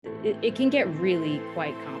it can get really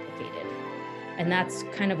quite complicated. And that's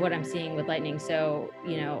kind of what I'm seeing with Lightning. So,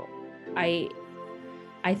 I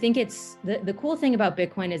I think it's the cool thing about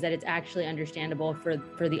Bitcoin is that it's actually understandable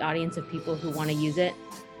for the audience of people who want to use it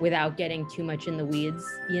without getting too much in the weeds.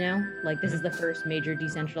 Like this is the first major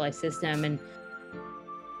decentralized system. And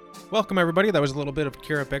Welcome, everybody. That was a little bit of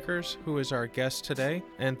Kira Bickers, who is our guest today.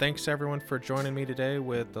 And thanks to everyone for joining me today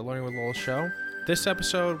with the Learning with Lowell show. This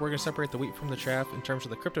episode, we're going to separate the wheat from the chaff in terms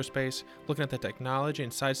of the crypto space, looking at the technology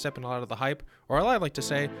and sidestepping a lot of the hype, or I like to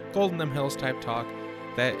say, golden them hills type talk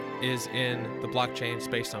that is in the blockchain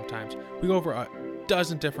space sometimes. We go over a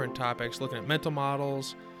dozen different topics, looking at mental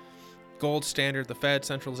models, gold standard, the Fed,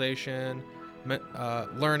 centralization,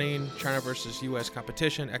 learning, China versus U.S.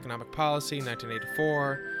 competition, economic policy,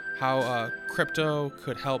 1984, how crypto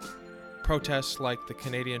could help protests like the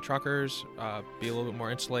Canadian truckers be a little bit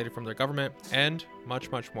more insulated from their government, and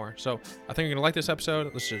much, much more. So I think you're going to like this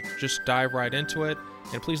episode. Let's just dive right into it.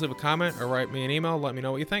 And please leave a comment or write me an email. Let me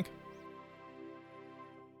know what you think.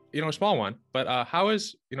 A small one, but how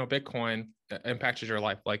has, Bitcoin impacted your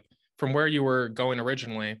life? Like from where you were going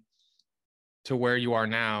originally to where you are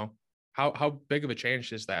now, how big of a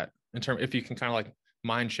change is that in terms, if you can kind of like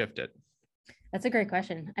mind shift it? that's a great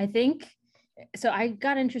question. I think so. I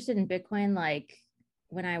got interested in Bitcoin like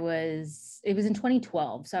when it was in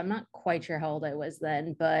 2012. So I'm not quite sure how old I was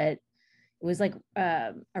then, but it was like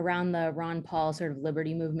around the Ron Paul sort of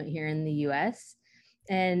liberty movement here in the US.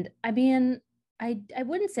 And I mean, I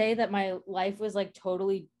wouldn't say that my life was like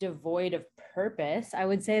totally devoid of purpose. I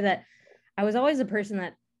would say that I was always a person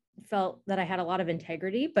that felt that I had a lot of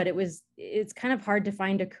integrity, but it's kind of hard to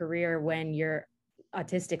find a career when you're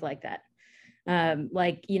autistic like that.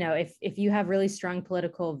 If you have really strong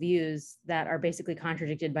political views that are basically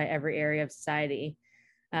contradicted by every area of society,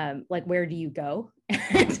 like where do you go?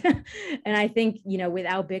 And I think,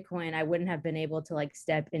 without Bitcoin, I wouldn't have been able to like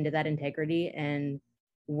step into that integrity and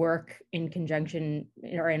work in conjunction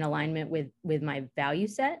or in alignment with my value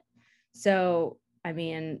set. So, I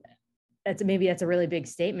mean, that's a really big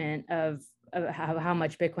statement of how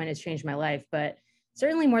much Bitcoin has changed my life, but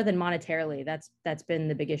certainly more than monetarily. That's been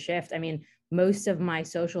the biggest shift. I mean, most of my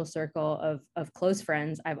social circle of close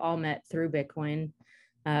friends, I've all met through Bitcoin,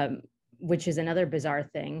 which is another bizarre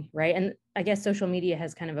thing, right? And I guess social media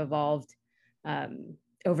has kind of evolved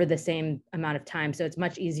over the same amount of time. So it's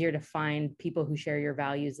much easier to find people who share your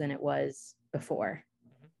values than it was before.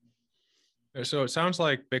 So it sounds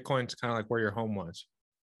like Bitcoin's kind of like where your home was.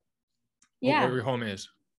 Yeah. Where your home is.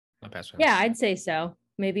 Not past home. Yeah, I'd say so.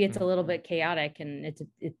 Maybe it's a little bit chaotic, and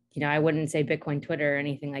I wouldn't say Bitcoin Twitter or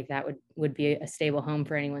anything like that would be a stable home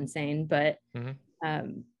for anyone sane, but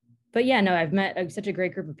yeah, no, I've met such a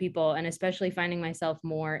great group of people, and especially finding myself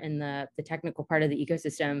more in the technical part of the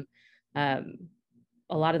ecosystem.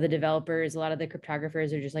 A lot of the developers, a lot of the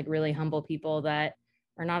cryptographers are just like really humble people that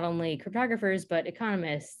are not only cryptographers, but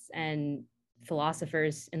economists and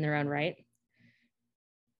philosophers in their own right.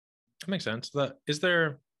 That makes sense. Are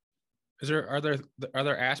there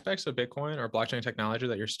aspects of Bitcoin or blockchain technology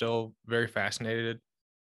that you're still very fascinated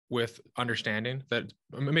with understanding, that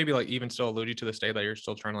maybe like even still elude you to this day, that you're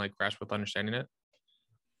still trying to like grasp with understanding it?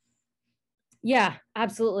 Yeah,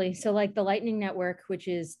 absolutely. So like the Lightning Network, which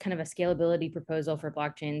is kind of a scalability proposal for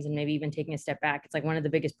blockchains, and maybe even taking a step back, it's like one of the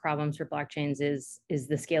biggest problems for blockchains is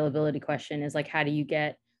the scalability question, is like, how do you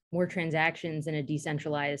get more transactions in a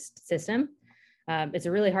decentralized system? It's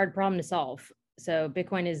a really hard problem to solve. So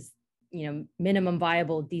Bitcoin is, minimum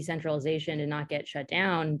viable decentralization to not get shut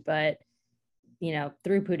down, but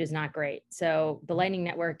throughput is not great. So the Lightning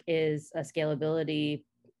Network is a scalability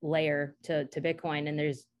layer to Bitcoin, and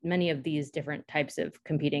there's many of these different types of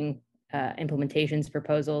competing implementations,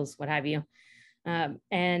 proposals, what have you.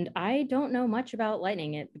 And I don't know much about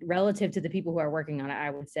Lightning relative to the people who are working on it, I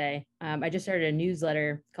would say. I just started a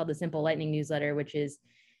newsletter called the Simple Lightning Newsletter, which is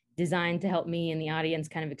designed to help me and the audience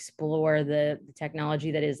kind of explore the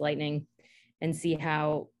technology that is Lightning and see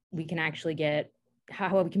how we can actually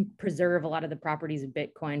how we can preserve a lot of the properties of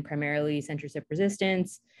Bitcoin, primarily censorship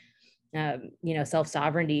resistance,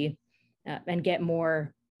 self-sovereignty, and get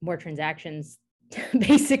more transactions.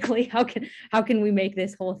 Basically, how can we make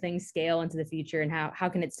this whole thing scale into the future, and how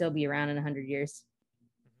can it still be around in 100 years?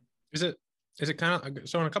 Is it kind of,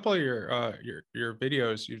 so in a couple of your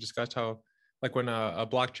videos, you've discussed how like when a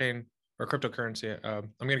blockchain or cryptocurrency,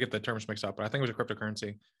 I'm gonna get the terms mixed up, but I think it was a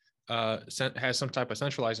cryptocurrency, has some type of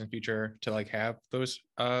centralizing feature to like have those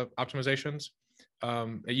optimizations,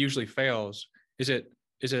 it usually fails.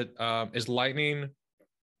 Is Lightning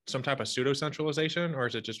some type of pseudo centralization, or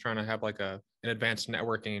is it just trying to have like an advanced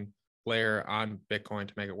networking layer on Bitcoin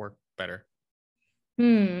to make it work better?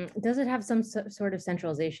 Does it have some sort of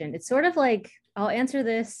centralization? It's sort of like, I'll answer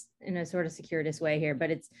this in a sort of circuitous way here,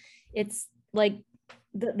 but it's like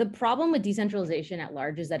the problem with decentralization at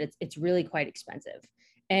large is that it's really quite expensive.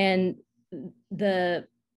 And the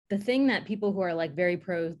thing that people who are like very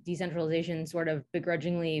pro decentralization sort of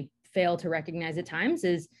begrudgingly fail to recognize at times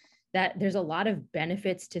is that there's a lot of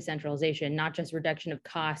benefits to centralization, not just reduction of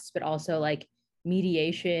costs, but also like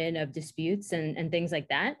mediation of disputes and things like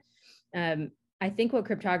that. I think what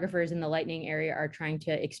cryptographers in the Lightning area are trying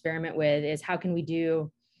to experiment with is how can we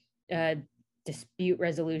do dispute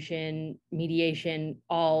resolution, mediation,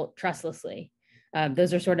 all trustlessly.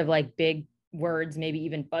 Those are sort of like big words, maybe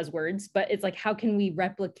even buzzwords, but it's like, how can we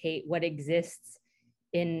replicate what exists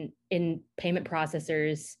in payment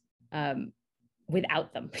processors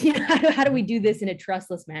without them? How do we do this in a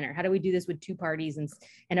trustless manner? How do we do this with two parties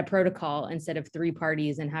and a protocol instead of three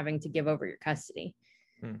parties and having to give over your custody?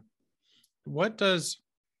 What does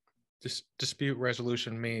this dispute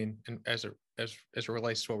resolution mean as it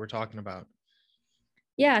relates to what we're talking about?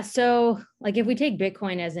 Yeah, so like if we take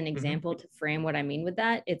Bitcoin as an example to frame what I mean with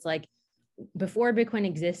that, it's like before Bitcoin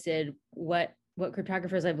existed, what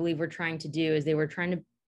cryptographers I believe were trying to do is they were trying to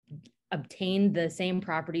obtain the same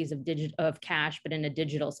properties of cash, but in a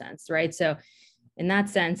digital sense, right? So in that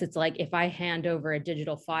sense, it's like if I hand over a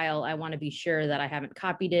digital file, I want to be sure that I haven't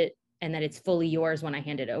copied it and that it's fully yours when I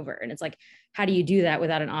hand it over. And it's like, how do you do that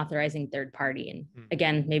without an authorizing third party? And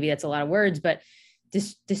again, maybe that's a lot of words, but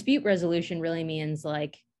dispute resolution really means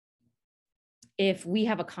like, if we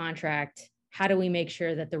have a contract, how do we make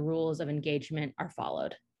sure that the rules of engagement are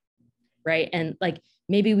followed? Right. And like,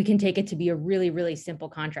 maybe we can take it to be a really, really simple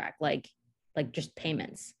contract, like just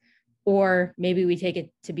payments, or maybe we take it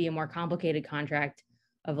to be a more complicated contract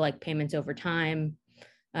of like payments over time.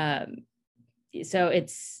 So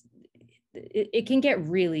it can get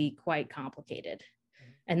really quite complicated.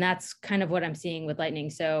 And that's kind of what I'm seeing with Lightning.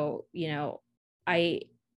 So,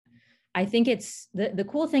 I think it's the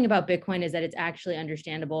cool thing about Bitcoin is that it's actually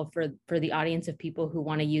understandable for the audience of people who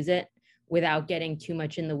want to use it without getting too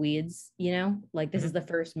much in the weeds, like this is the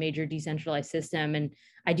first major decentralized system. And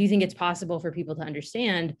I do think it's possible for people to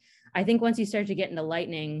understand. I think once you start to get into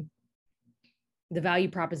Lightning, the value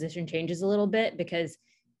proposition changes a little bit because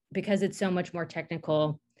it's so much more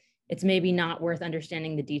technical. It's maybe not worth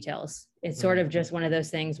understanding the details. It's sort of just one of those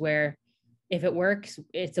things where if it works,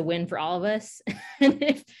 it's a win for all of us.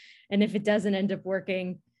 and if it doesn't end up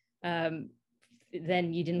working,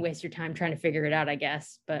 then you didn't waste your time trying to figure it out, I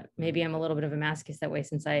guess. But maybe I'm a little bit of a masochist that way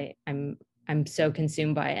since I'm so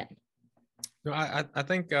consumed by it. No, I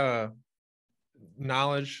think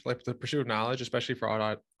knowledge, like the pursuit of knowledge, especially for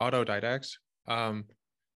autodidacts,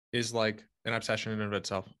 is like an obsession in and of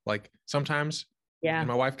itself. Like sometimes, and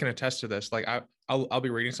my wife can attest to this. Like I'll be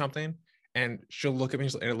reading something and she'll look at me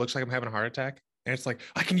and it looks like I'm having a heart attack. And it's like,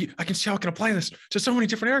 I can see how I can apply this to so many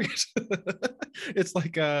different areas. It's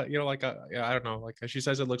like, I don't know, like she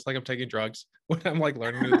says, it looks like I'm taking drugs when I'm like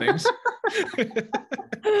learning new things.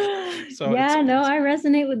 So yeah, no, I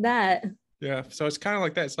resonate with that. Yeah. So it's kind of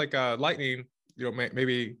like that. It's like Lightning,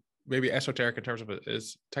 maybe esoteric in terms of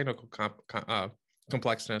its technical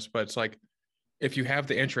complexness, but it's like, if you have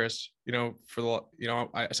the interest, for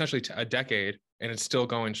essentially a decade and it's still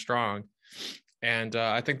going strong. And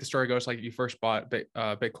I think the story goes like you first bought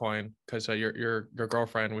Bitcoin because your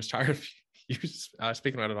girlfriend was tired of you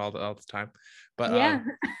speaking about it all the time. But yeah,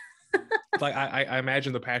 like I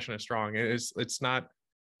imagine the passion is strong. It's not,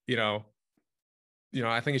 I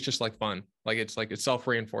think it's just like fun. Like it's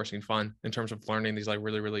self-reinforcing fun in terms of learning these like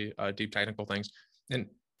really, really deep technical things. And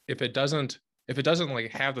if it doesn't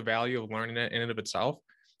like have the value of learning it in and of itself,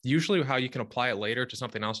 usually how you can apply it later to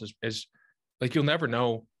something else is like, you'll never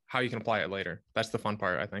know how you can apply it later. That's the fun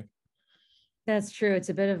part, I think. That's true. It's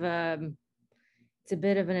a bit of an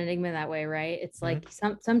enigma that way, right? It's like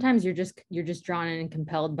sometimes you're just drawn in and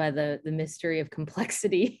compelled by the mystery of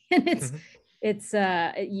complexity. And it's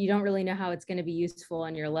you don't really know how it's going to be useful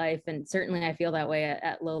in your life. And certainly I feel that way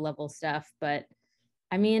at low level stuff. But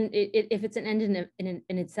I mean, if it's an end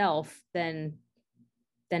in itself, then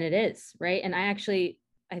it is, right? And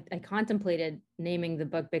I contemplated naming the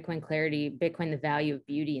book Bitcoin Clarity, Bitcoin, the Value of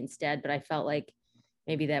Beauty instead, but I felt like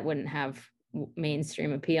maybe that wouldn't have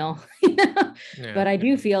mainstream appeal. Yeah. But I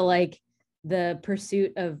do feel like the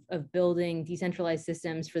pursuit of building decentralized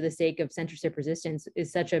systems for the sake of censorship resistance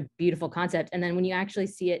is such a beautiful concept. And then when you actually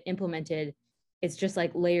see it implemented, it's just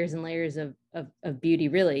like layers and layers of beauty,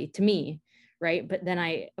 really, to me, right? But then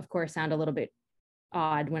I, of course, sound a little bit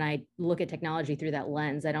odd when I look at technology through that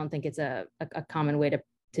lens. I don't think it's a common way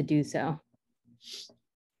to do so.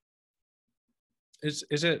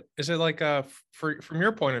 Is it like from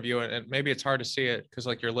your point of view, and maybe it's hard to see it because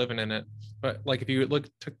like you're living in it, but like if you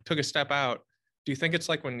took a step out, do you think it's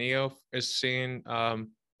like when Neo is seeing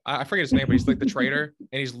I forget his name, but he's like the trader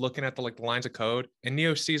and he's looking at the like the lines of code, and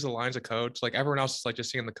Neo sees the lines of code, so like everyone else is like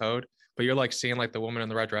just seeing the code, but you're like seeing like the woman in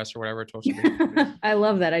the red dress or whatever it's supposed to be. I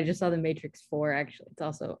love that. I just saw the Matrix 4 actually. It's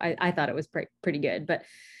also I thought it was pretty good. But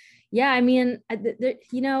yeah, I mean,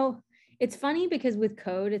 it's funny because with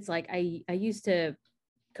code, it's like I used to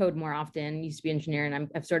code more often, used to be engineer, and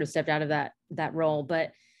I've sort of stepped out of that role,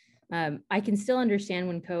 but I can still understand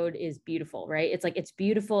when code is beautiful, right? It's like it's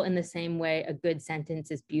beautiful in the same way a good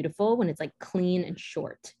sentence is beautiful when it's like clean and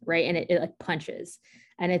short, right? And it like punches,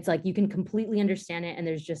 and it's like you can completely understand it, and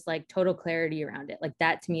there's just like total clarity around it. Like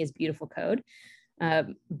that to me is beautiful code.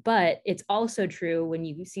 But it's also true when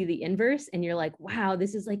you see the inverse and you're like, wow,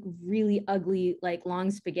 this is like really ugly, like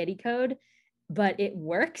long spaghetti code, but it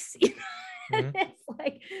works. Mm-hmm.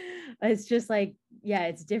 It's just like, yeah,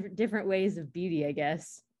 it's different ways of beauty, I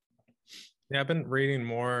guess. Yeah, I've been reading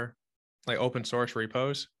more like open source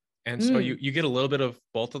repos. And so you get a little bit of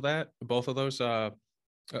both of that, both of those,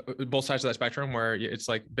 both sides of that spectrum where it's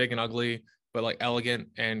like big and ugly, but like elegant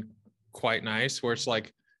and quite nice, where it's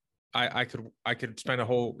like, I could spend a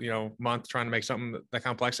whole, month trying to make something that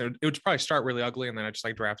complex. It would probably start really ugly and then I just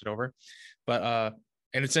like draft it over. But,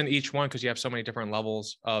 and it's in each one because you have so many different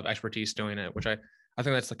levels of expertise doing it, which I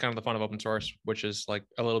think that's the kind of the fun of open source, which is like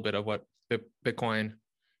a little bit of what Bitcoin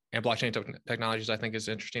and blockchain technologies I think is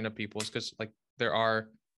interesting to people, is because like there are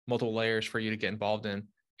multiple layers for you to get involved in.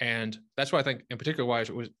 And that's why I think in particular why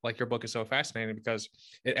it was like your book is so fascinating, because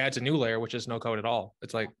it adds a new layer, which is no code at all.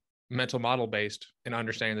 It's like mental model based in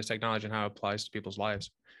understanding this technology and how it applies to people's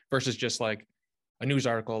lives, versus just like a news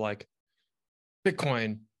article like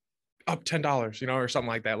Bitcoin up $10, or something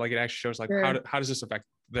like that. Like it actually shows like sure. How does this affect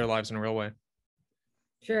their lives in a real way?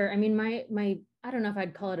 Sure. I mean, my I don't know if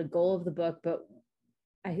I'd call it a goal of the book, but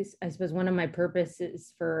I suppose one of my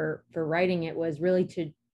purposes for writing it was really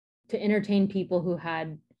to entertain people who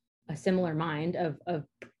had a similar mind of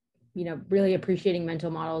really appreciating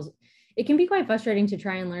mental models. It can be quite frustrating to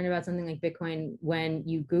try and learn about something like Bitcoin when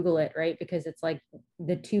you Google it, right? Because it's like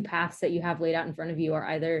the two paths that you have laid out in front of you are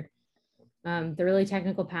either the really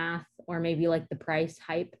technical path or maybe like the price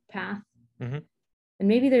hype path. Mm-hmm. And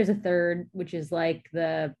maybe there's a third, which is like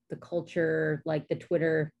the culture, like the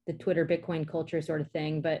Twitter Bitcoin culture sort of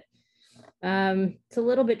thing. But it's a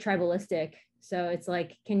little bit tribalistic. So it's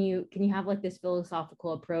like, can you have like this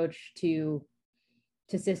philosophical approach to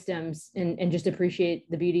systems and just appreciate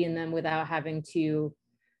the beauty in them without having to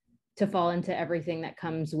fall into everything that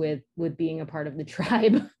comes with being a part of the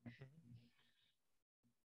tribe? Is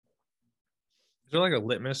there like a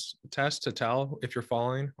litmus test to tell if you're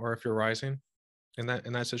falling or if you're rising in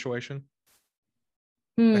that situation?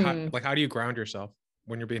 Like how do you ground yourself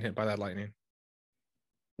when you're being hit by that lightning?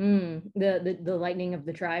 The lightning of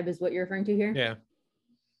the tribe is what you're referring to here?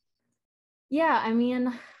 Yeah, I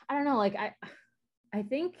mean, I don't know, like I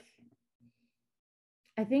think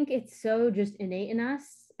it's so just innate in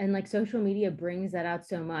us, and like social media brings that out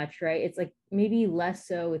so much, right? It's like maybe less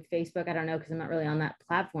so with Facebook. I don't know, because I'm not really on that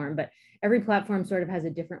platform, but every platform sort of has a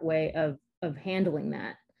different way of handling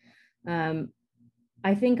that.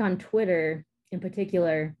 I think on Twitter in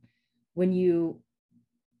particular, when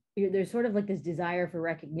there's sort of like this desire for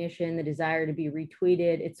recognition, the desire to be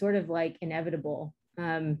retweeted, it's sort of like inevitable,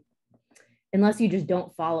 unless you just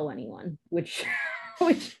don't follow anyone, which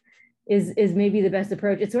is maybe the best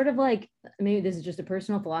approach. It's sort of like, maybe this is just a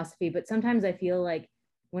personal philosophy, but sometimes I feel like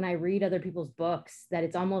when I read other people's books that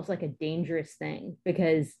it's almost like a dangerous thing,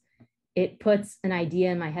 because it puts an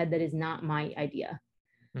idea in my head that is not my idea.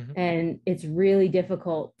 Mm-hmm. And it's really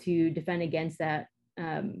difficult to defend against that,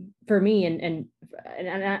 for me. And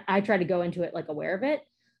I try to go into it like aware of it.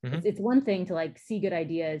 Mm-hmm. It's one thing to like see good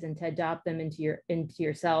ideas and to adopt them into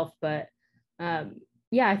yourself, but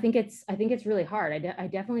yeah, I think it's really hard. I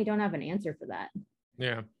definitely don't have an answer for that.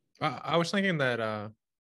 Yeah, I was thinking that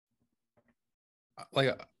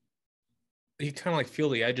like you kind of like feel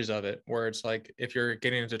the edges of it, where it's like if you're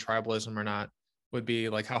getting into tribalism or not would be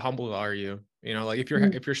like how humble are you? Like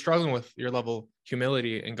if you're struggling with your level of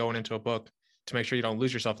humility and going into a book to make sure you don't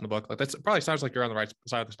lose yourself in the book, like that's probably sounds like you're on the right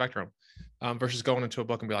side of the spectrum, versus going into a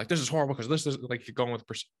book and be like, this is horrible because this is like you're going with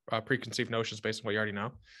preconceived notions based on what you already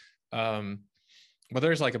know. But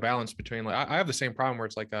there's like a balance between like I have the same problem where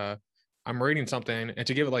it's like I'm reading something, and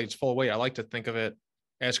to give it like its full weight, I like to think of it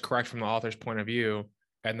as correct from the author's point of view,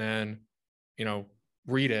 and then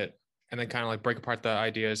read it and then kind of like break apart the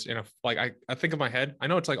ideas in a like I think of my head. I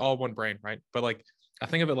know it's like all one brain, right? But like I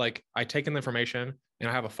think of it like I take in the information and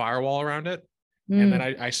I have a firewall around it, And then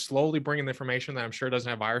I slowly bring in the information that I'm sure doesn't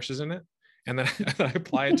have viruses in it. And then I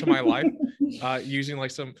apply it to my life using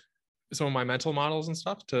like some of my mental models and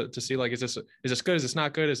stuff to see like, is this good? Is this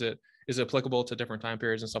not good? Is it applicable to different time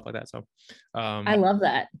periods and stuff like that? So I love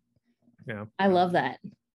that. Yeah. I love that.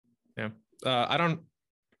 Yeah. A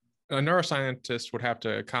neuroscientist would have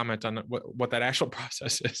to comment on what that actual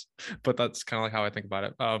process is, but that's kind of like how I think about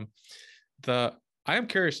it. I am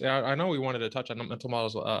curious. I know we wanted to touch on mental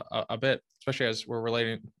models a bit, especially as we're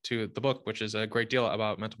relating to the book, which is a great deal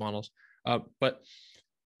about mental models. But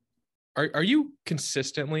are you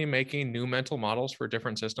consistently making new mental models for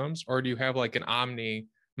different systems, or do you have like an omni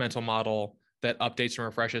mental model that updates and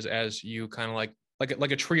refreshes as you kind of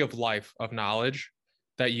like a tree of life of knowledge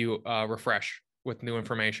that you refresh with new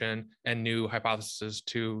information and new hypotheses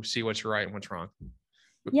to see what's right and what's wrong?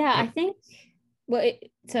 Yeah, I think,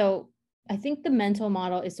 I think the mental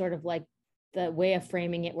model is sort of like the way of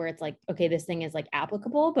framing it where it's like, okay, this thing is like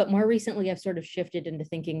applicable, but more recently I've sort of shifted into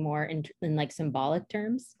thinking more in like symbolic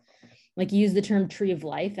terms, like use the term tree of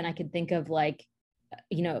life. And I could think of like,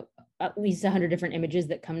 at least 100 different images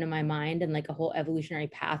that come to my mind and like a whole evolutionary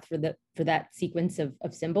path for that sequence of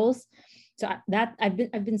symbols. So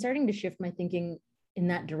I've been starting to shift my thinking in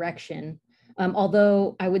that direction.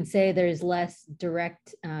 Although I would say there's less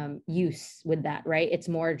direct use with that, right? It's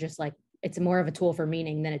more just like, it's more of a tool for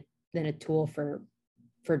meaning than a tool for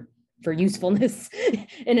usefulness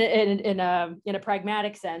in a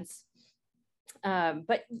pragmatic sense.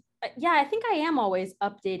 But yeah, I think I am always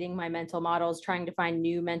updating my mental models, trying to find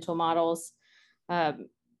new mental models. I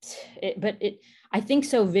think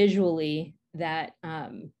so visually that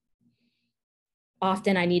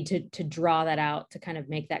often I need to draw that out to kind of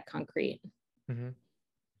make that concrete. Mm-hmm.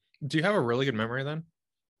 Do you have a really good memory then?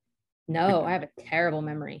 No, I have a terrible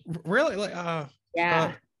memory. Really? Like,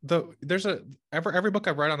 yeah. There's every book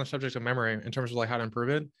I've read on the subject of memory in terms of like how to improve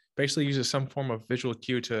it basically uses some form of visual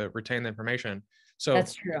cue to retain the information. So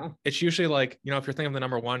that's true. It's usually like, if you're thinking of the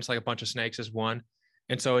number one, it's like a bunch of snakes is one.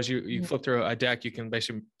 And so as you flip through a deck, you can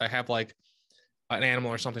basically have like an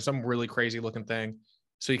animal or something, some really crazy looking thing.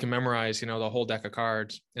 So you can memorize, the whole deck of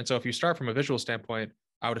cards. And so if you start from a visual standpoint,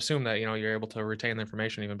 I would assume that, you're able to retain the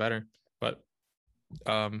information even better. But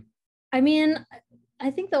I mean,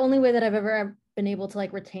 I think the only way that I've ever been able to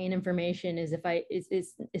like retain information is if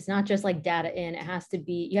it's not just like data in, it has to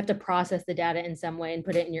be, you have to process the data in some way and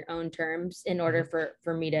put it in your own terms in order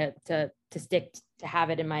for me to stick to have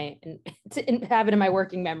it in my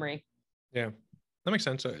working memory. Yeah, that makes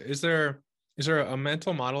sense. So is there a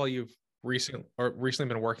mental model you've recently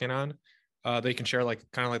been working on that you can share, like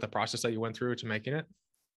kind of like the process that you went through to making it?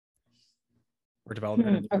 Or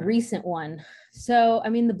development? A recent one. So, I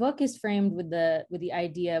mean, the book is framed with the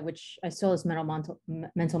idea, which I stole this mental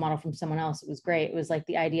model from someone else. It was great. It was like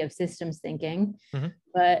the idea of systems thinking,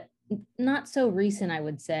 but not so recent, I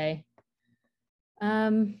would say.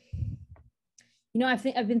 I've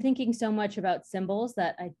been thinking so much about symbols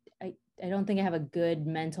that I don't think I have a good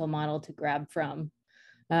mental model to grab from.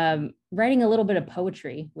 Writing a little bit of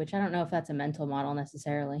poetry, which I don't know if that's a mental model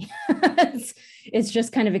necessarily. it's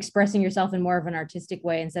just kind of expressing yourself in more of an artistic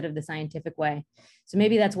way instead of the scientific way. So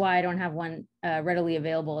maybe that's why I don't have one readily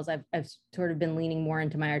available, as I've sort of been leaning more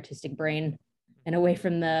into my artistic brain and away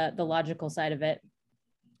from the logical side of it.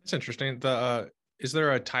 That's interesting. Is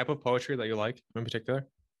there a type of poetry that you like in particular?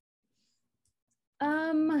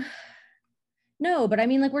 No, but I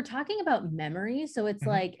mean, like, we're talking about memory, so it's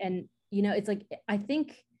like, and it's like, I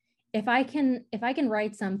think if I can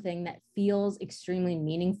write something that feels extremely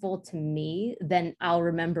meaningful to me, then I'll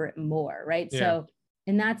remember it more, right? Yeah. So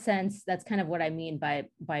in that sense, that's kind of what I mean by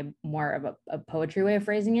more of a poetry way of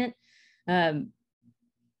phrasing it.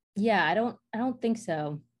 Yeah, I don't think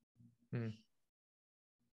so.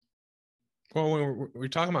 Well, when we're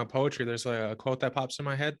talking about poetry, there's a quote that pops in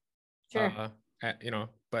my head. Sure.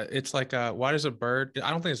 But it's like, why does a bird,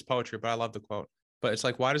 I don't think it's poetry, but I love the quote, but it's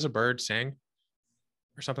like, why does a bird sing?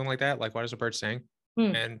 Or something like that. Like, why does a bird sing?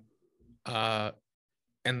 And the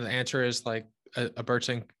answer is like a bird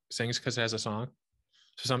sings because it has a song.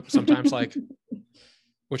 So sometimes like,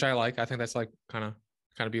 which I like, I think that's like kind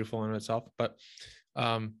of beautiful in itself. But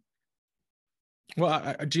are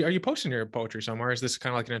you posting your poetry somewhere? Is this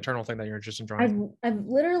kind of like an internal thing that you're just enjoying? I've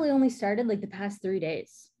literally only started like the past 3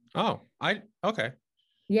 days. Oh, okay.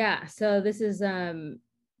 Yeah. So this is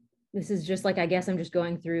just like, I guess I'm just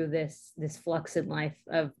going through this flux in life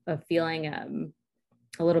of feeling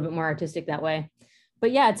a little bit more artistic that way.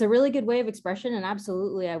 But yeah, it's a really good way of expression, and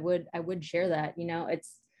absolutely I would share that.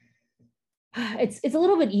 It's a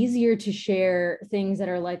little bit easier to share things that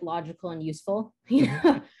are like logical and useful.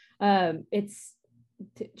 It's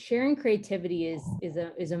sharing creativity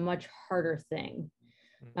is a much harder thing,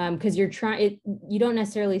 because you don't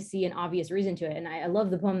necessarily see an obvious reason to it. And I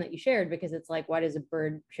love the poem that you shared, because it's like, why does a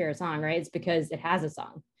bird share a song, right? It's because it has a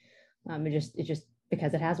song. It's just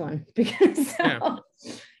because it has one. Because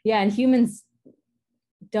yeah, and humans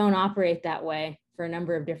don't operate that way for a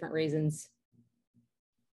number of different reasons.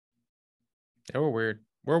 Yeah, we're weird.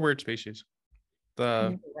 We're a weird species.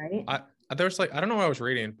 Right? There was like, I don't know what I was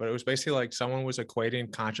reading, but it was basically like someone was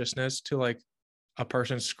equating consciousness to like a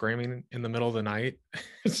person screaming in the middle of the night.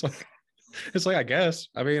 It's like, I guess,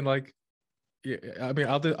 I mean, like, yeah, I mean,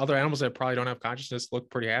 other animals that probably don't have consciousness look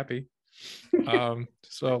pretty happy.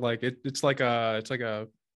 So like it's like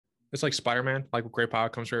Spider-Man, like with great power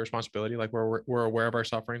comes great responsibility. Like we're aware of our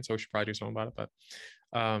suffering, so we should probably do something about it. But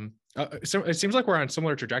so it seems like we're on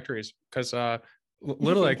similar trajectories, because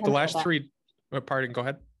literally like the last three. Pardon, go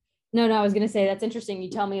ahead. No, I was going to say, that's interesting. You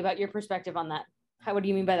tell me about your perspective on that. What do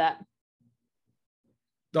you mean by that?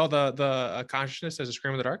 Oh, the consciousness as a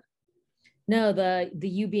scream in the dark. No, the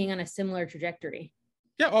you being on a similar trajectory.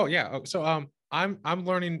 Yeah. Oh, yeah. So I'm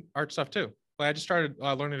learning art stuff too. Like I just started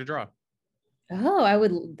learning to draw.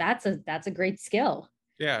 Oh, that's a great skill.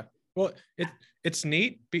 Yeah. Well, it's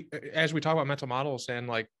neat as we talk about mental models and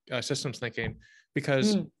like systems thinking,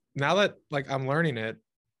 because now that like I'm learning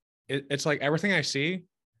it's like everything I see,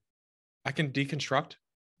 I can deconstruct,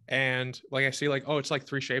 and like I see like, oh, it's like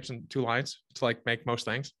 3 shapes and 2 lines to like make most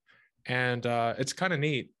things. And it's kind of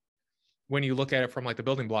neat when you look at it from like the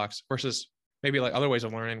building blocks versus maybe like other ways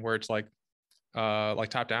of learning where it's like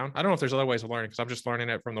top down. I don't know if there's other ways of learning, because I'm just learning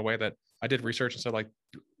it from the way that I did research and said like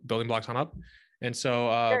building blocks on up. And so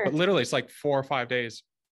Sure. But literally it's like 4 or 5 days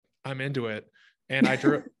I'm into it, and I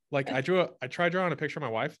tried drawing a picture of my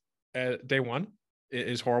wife at day 1. It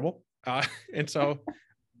is horrible. And so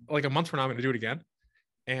like a month from now I'm going to do it again.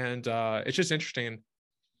 And it's just interesting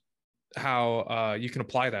how you can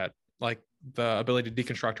apply that, like the ability to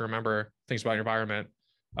deconstruct and remember things about your environment,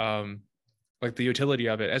 like the utility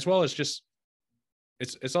of it, as well as just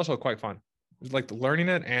it's also quite fun. It's like learning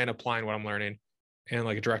it and applying what I'm learning in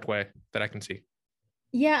like a direct way that I can see.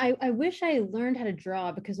 Yeah, I wish I learned how to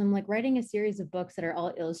draw, because I'm like writing a series of books that are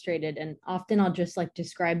all illustrated, and often I'll just like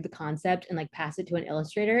describe the concept and like pass it to an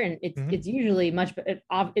illustrator, and it's usually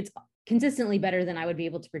it's consistently better than I would be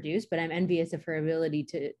able to produce, but I'm envious of her ability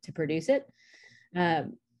to produce it.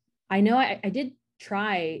 I know I did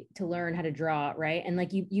try to learn how to draw, right? And like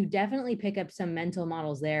you definitely pick up some mental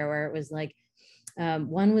models there, where it was like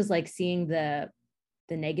one was like seeing the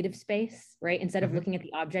negative space, right? Instead of looking at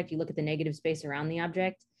the object, you look at the negative space around the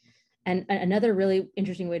object. And another really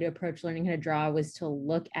interesting way to approach learning how to draw was to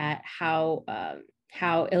look at how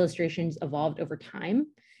illustrations evolved over time,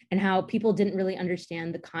 and how people didn't really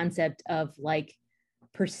understand the concept of like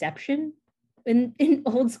perception in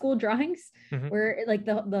old school drawings, where like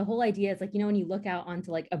the whole idea is like, when you look out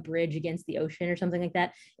onto like a bridge against the ocean or something like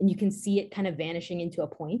that, and you can see it kind of vanishing into a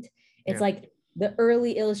point. It's like the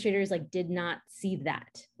early illustrators like did not see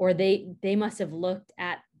that, or they must have looked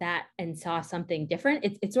at that and saw something different.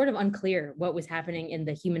 It's sort of unclear what was happening in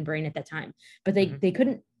the human brain at that time, but they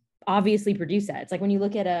couldn't obviously produce that. It's like when you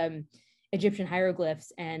look at Egyptian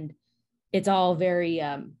hieroglyphs, and it's all very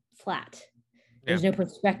flat. There's no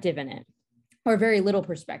perspective in it, or very little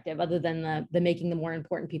perspective, other than the making the more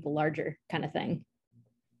important people larger kind of thing.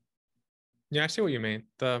 Yeah, I see what you mean.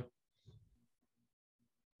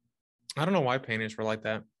 I don't know why paintings were like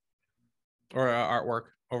that, or artwork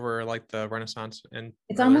over like the Renaissance. And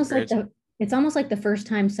it's almost like the first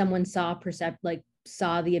time someone saw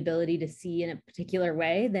the ability to see in a particular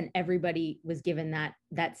way, then everybody was given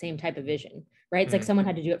that same type of vision, right? It's like someone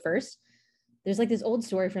had to do it first. There's like this old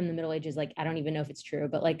story from the Middle Ages, like I don't even know if it's true,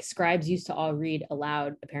 but like scribes used to all read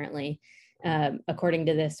aloud, apparently, according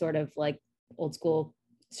to this sort of like old school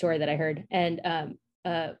story that I heard. And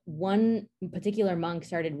one particular monk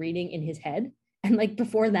started reading in his head, and like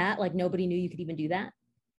before that, like nobody knew you could even do that.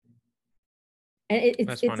 And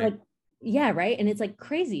it's like, yeah, right. And it's like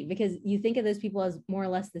crazy, because you think of those people as more or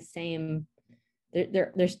less the same.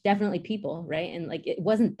 There's definitely people, right? And like it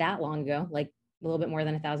wasn't that long ago, like a little bit more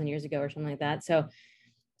than 1,000 years ago or something like that. So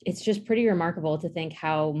it's just pretty remarkable to think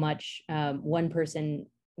how much one person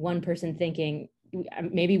thinking,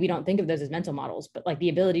 maybe we don't think of those as mental models, but like the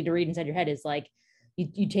ability to read inside your head is like,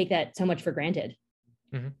 you take that so much for granted.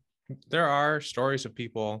 There are stories of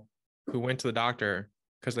people who went to the doctor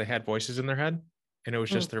because they had voices in their head, and it was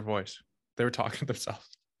just their voice. They were talking to themselves.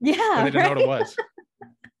 Yeah. And they didn't know what it was.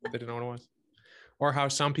 They didn't know what it was. Or how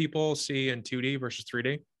some people see in 2D versus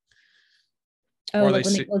 3D. Oh, or like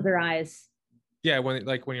when they close their eyes. Yeah, when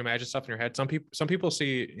you imagine stuff in your head, some people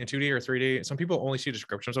see in 2D or 3D. Some people only see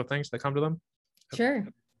descriptions of things that come to them. Sure.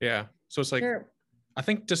 Yeah, so it's like Sure. I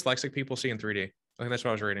think dyslexic people see in 3D. I think that's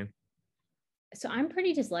what I was reading. So I'm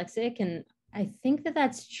pretty dyslexic, and I think that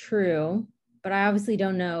that's true, but I obviously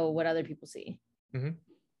don't know what other people see. Mm-hmm.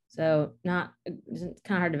 So it's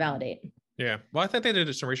kind of hard to validate. Yeah. Well, I think they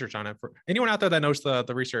did some research on it. For anyone out there that knows the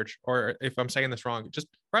research, or if I'm saying this wrong, just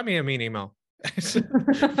write me a mean email.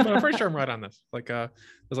 But I'm pretty sure I'm right on this. Like, there's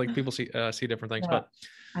like people see different things, but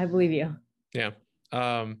I believe you. yeah.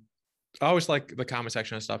 I always like the comment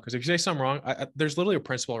section and stuff because if you say something wrong, there's literally a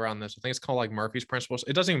principle around this. I think it's called like Murphy's principles.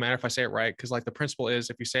 It doesn't even matter if I say it right because like the principle is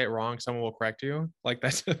if you say it wrong, someone will correct you. Like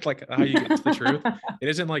that's like how you get to the truth. It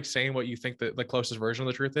isn't like saying what you think that the closest version of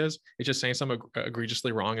the truth is. It's just saying something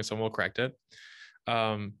egregiously wrong and someone will correct it.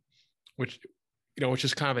 Which which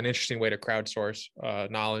is kind of an interesting way to crowdsource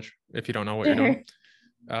knowledge if you don't know what you're doing.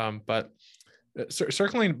 But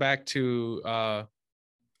circling back to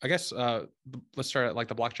I guess let's start at like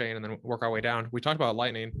the blockchain and then work our way down. We talked about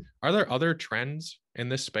Lightning. Are there other trends in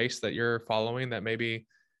this space that you're following that maybe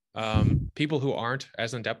people who aren't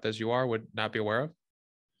as in depth as you are would not be aware of?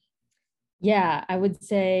 Yeah, I would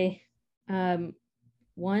say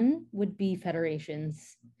one would be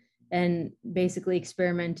federations and basically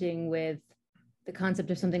experimenting with the concept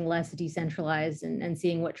of something less decentralized and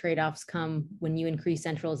seeing what trade-offs come when you increase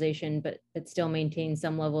centralization, but still maintain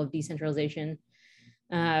some level of decentralization.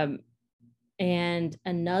 And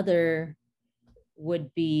another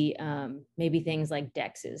would be maybe things like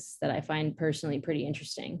DEXs that I find personally pretty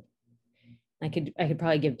interesting. I could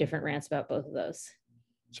probably give different rants about both of those.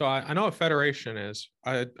 So I know what federation is.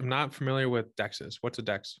 I'm not familiar with DEXs. What's a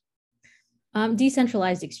DEX?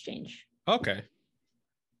 Decentralized exchange. Okay.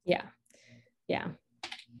 Yeah. Yeah.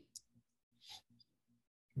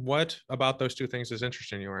 What about those two things is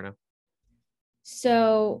interesting to you right now?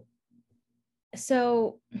 So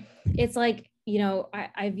it's like,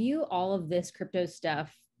 I view all of this crypto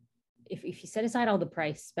stuff, if you set aside all the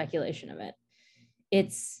price speculation of it,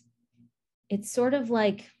 it's sort of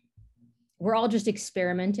like we're all just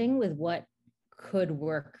experimenting with what could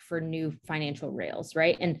work for new financial rails,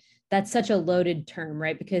 right? And that's such a loaded term,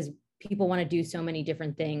 right? Because people want to do so many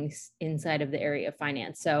different things inside of the area of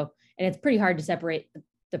finance. So, and it's pretty hard to separate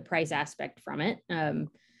the price aspect from it.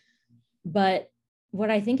 But what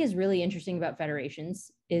I think is really interesting about federations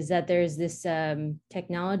is that there's this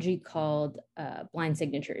technology called blind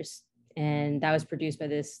signatures, and that was produced by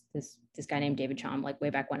this guy named David Chaum, like way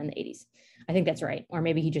back when in the 80s. I think that's right, or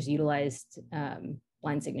maybe he just utilized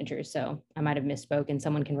blind signatures. So I might have misspoke, and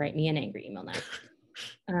someone can write me an angry email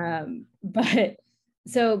now. But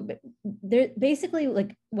so there, basically,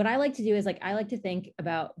 like what I like to do is like I like to think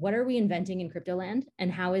about what are we inventing in crypto land,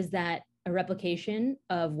 and how is that a replication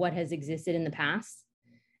of what has existed in the past.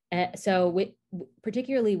 So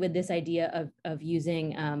particularly with this idea of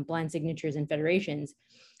using blind signatures and federations,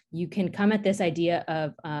 you can come at this idea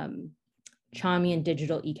of Chaumian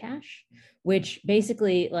digital eCash, which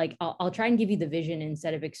basically, like, I'll try and give you the vision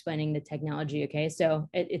instead of explaining the technology. Okay, so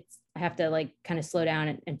it's I have to like kind of slow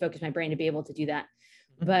down and focus my brain to be able to do that.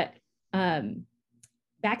 But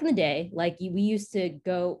back in the day, like we used to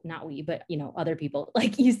go, not we, but other people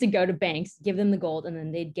like used to go to banks, give them the gold, and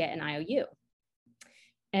then they'd get an IOU.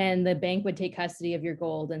 And the bank would take custody of your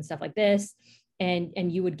gold and stuff like this.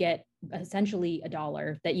 And you would get essentially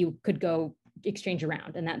 $1 that you could go exchange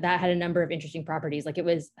around. And that had a number of interesting properties. Like it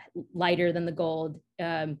was lighter than the gold.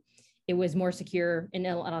 It was more secure in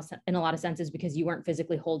a lot of senses because you weren't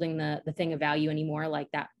physically holding the thing of value anymore. Like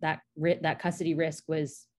that custody risk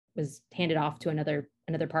was handed off to another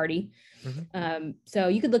party. Mm-hmm. So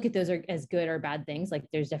you could look at those as good or bad things. Like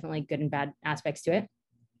there's definitely good and bad aspects to it.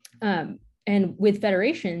 And with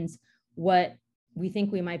federations, what we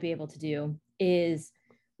think we might be able to do is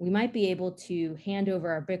we might be able to hand over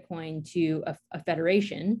our Bitcoin to a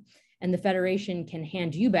federation, and the federation can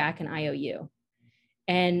hand you back an IOU.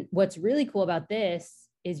 And what's really cool about this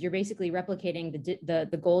is you're basically replicating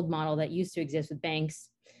the gold model that used to exist with banks,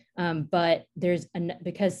 but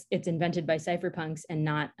because it's invented by cypherpunks and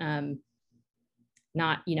not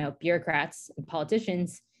bureaucrats and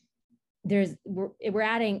politicians. We're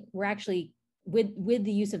actually with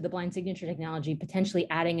the use of the blind signature technology, potentially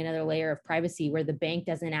adding another layer of privacy where the bank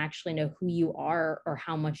doesn't actually know who you are or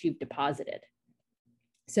how much you've deposited.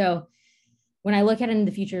 So when I look at it in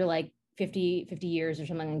the future, like 50 years or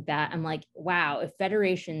something like that, I'm like, wow, if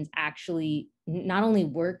federations actually not only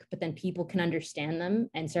work, but then people can understand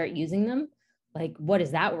them and start using them, like what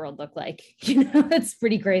does that world look like? It's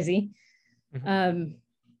pretty crazy. Mm-hmm.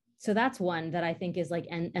 So that's one that I think is like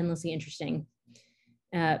endlessly interesting.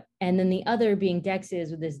 And then the other being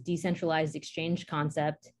DEXs with this decentralized exchange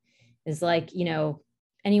concept is like,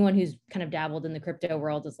 anyone who's kind of dabbled in the crypto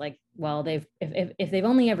world is like, well, if they've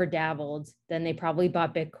only ever dabbled, then they probably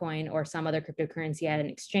bought Bitcoin or some other cryptocurrency at an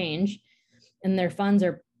exchange, and their funds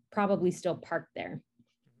are probably still parked there,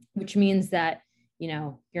 which means that,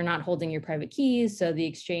 you're not holding your private keys. So the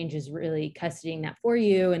exchange is really custodying that for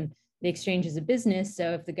you. And the exchange is a business.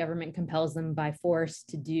 So if the government compels them by force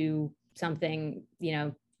to do something,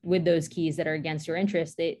 with those keys that are against your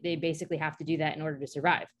interests, they basically have to do that in order to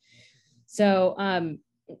survive. So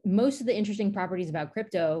most of the interesting properties about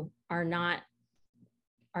crypto are not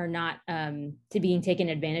to being taken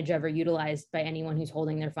advantage of or utilized by anyone who's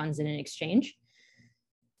holding their funds in an exchange.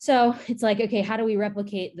 So it's like, okay, how do we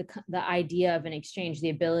replicate the idea of an exchange, the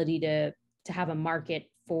ability to have a market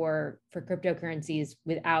for cryptocurrencies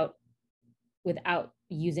without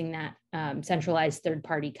using that centralized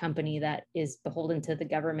third-party company that is beholden to the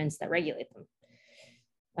governments that regulate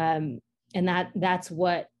them? And that's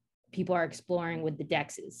what people are exploring with the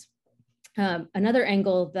DEXs. Another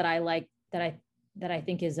angle that I like, that I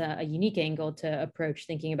think is a unique angle to approach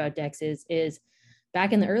thinking about DEXs is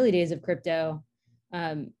back in the early days of crypto,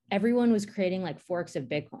 everyone was creating like forks of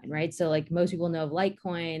Bitcoin, right? So like most people know of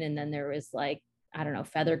Litecoin, and then there was like, I don't know,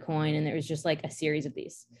 Feathercoin, and there was just like a series of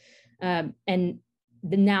these. And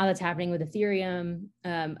now that's happening with Ethereum.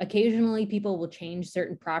 Occasionally people will change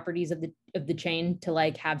certain properties of the chain to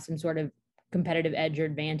like have some sort of competitive edge or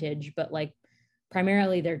advantage, but like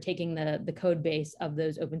primarily they're taking the code base of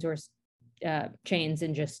those open source chains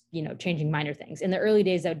and just, changing minor things. In the early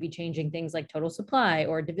days, that would be changing things like total supply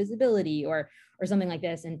or divisibility or something like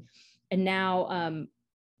this. And now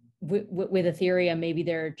with Ethereum, maybe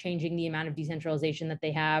they're changing the amount of decentralization that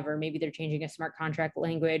they have, or maybe they're changing a smart contract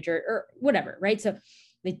language or whatever, right? So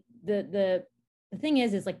the thing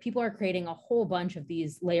is like people are creating a whole bunch of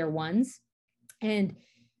these layer ones, and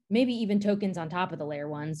maybe even tokens on top of the layer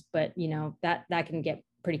ones, but that can get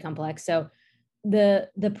pretty complex. So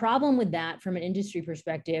the problem with that from an industry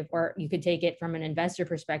perspective, or you could take it from an investor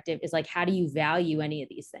perspective, is like, how do you value any of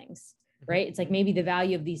these things, right? It's like maybe the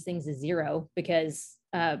value of these things is zero because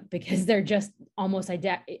they're just almost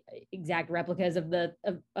exact replicas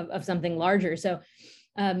of something larger. So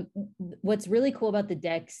what's really cool about the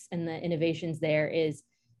DEX and the innovations there is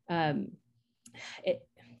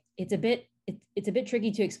it's a bit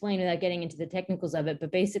tricky to explain without getting into the technicals of it,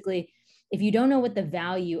 but basically, if you don't know what the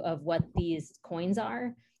value of what these coins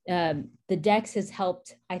are, the DEX has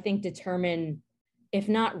helped, I think, determine, if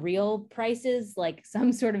not real prices, like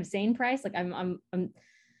some sort of sane price. Like I'm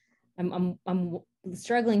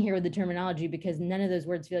struggling here with the terminology because none of those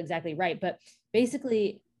words feel exactly right. But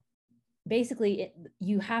basically,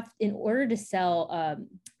 you have, in order to sell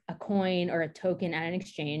a coin or a token at an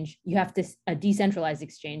exchange, a decentralized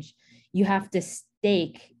exchange, you have to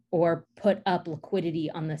stake or put up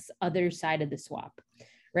liquidity on this other side of the swap,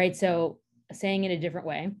 right? So saying it a different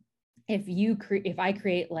way, if I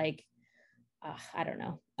create like, I don't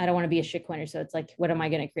know, I don't want to be a shitcoiner. So it's like, what am I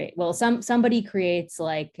going to create? Well, somebody creates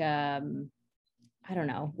like, I don't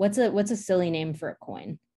know, what's a silly name for a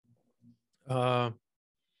coin?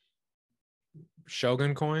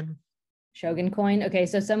 Shogun coin. Shogun coin. Okay.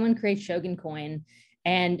 So someone creates Shogun coin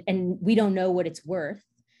and we don't know what it's worth.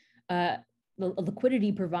 A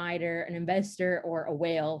liquidity provider, an investor, or a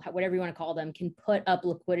whale, whatever you want to call them, can put up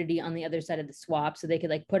liquidity on the other side of the swap. So they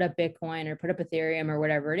could like put up Bitcoin or put up Ethereum or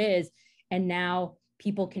whatever it is. And now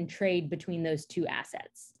people can trade between those two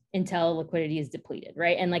assets until liquidity is depleted,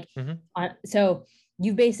 right? And like, so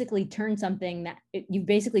you've basically turned something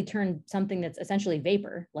that's essentially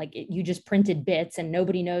vapor. Like you just printed bits and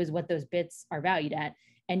nobody knows what those bits are valued at.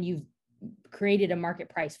 And you've created a market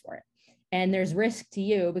price for it. And there's risk to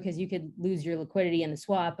you because you could lose your liquidity in the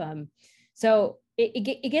swap. So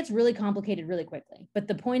it gets really complicated really quickly. But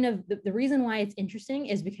the point of the reason why it's interesting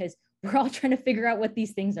is because we're all trying to figure out what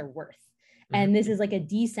these things are worth. And this is like a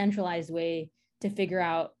decentralized way to figure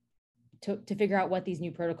out what these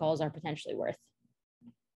new protocols are potentially worth.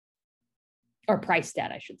 Or priced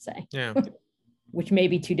at, I should say. Yeah. Which may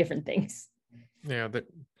be two different things. Yeah,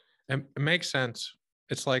 it makes sense.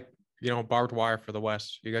 It's like, barbed wire for the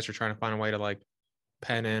West. You guys are trying to find a way to like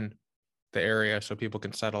pen in the area so people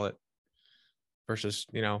can settle it versus,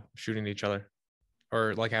 shooting each other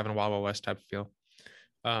or like having a Wild Wild West type of feel.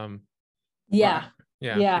 Yeah,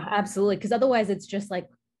 absolutely. Because otherwise it's just like,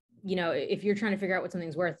 if you're trying to figure out what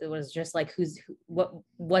something's worth, it was just like,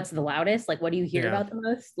 what's the loudest? Like, what do you hear about the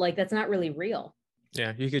most? Like, that's not really real.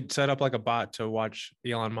 Yeah. You could set up like a bot to watch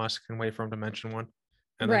Elon Musk and wait for him to mention one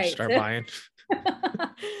and then start buying.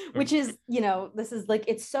 which is, this is like,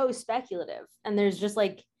 it's so speculative, and there's just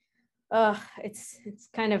like, it's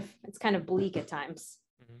kind of bleak at times.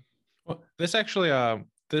 Well, this actually,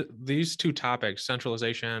 these two topics,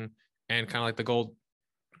 centralization and kind of like the gold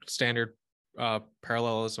standard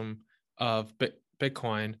parallelism of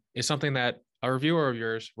Bitcoin, is something that a reviewer of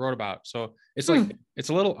yours wrote about. So it's like, it's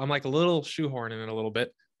a little, I'm like a little shoehorning it a little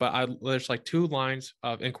bit, but there's like two lines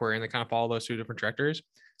of inquiry and they kind of follow those two different directors.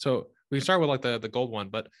 So we can start with like the gold one,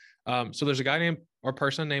 but so there's a guy named, or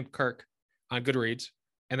person named Kirk on Goodreads,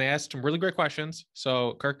 and they asked some really great questions.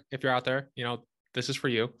 So Kirk, if you're out there, this is for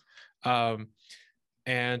you. So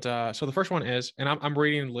the first one is, and I'm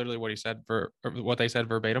reading literally what he said what they said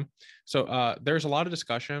verbatim. So there's a lot of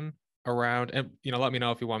discussion around, and let me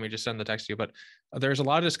know if you want me to just send the text to you, but there's a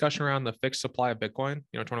lot of discussion around the fixed supply of Bitcoin,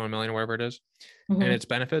 21 million or whatever it is, and its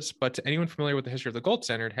benefits. But to anyone familiar with the history of the gold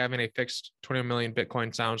standard, having a fixed 21 million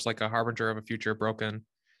Bitcoin sounds like a harbinger of a future broken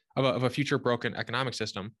economic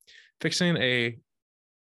system. Fixing a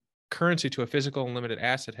currency to a physical and limited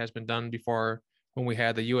asset has been done before. When we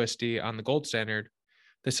had the USD on the gold standard,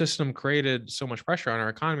 the system created so much pressure on our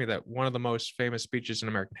economy that one of the most famous speeches in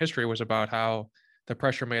American history was about how the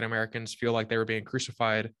pressure made Americans feel like they were being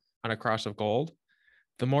crucified on a cross of gold.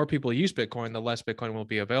 The more people use Bitcoin, the less Bitcoin will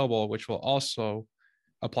be available, which will also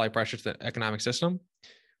apply pressure to the economic system.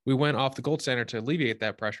 We went off the gold standard to alleviate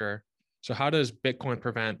that pressure. So how does Bitcoin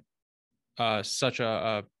prevent such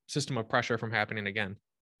a system of pressure from happening again?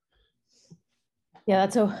 Yeah,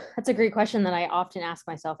 that's a great question that I often ask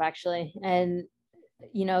myself, actually. And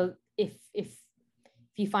if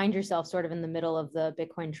you find yourself sort of in the middle of the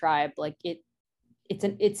Bitcoin tribe, like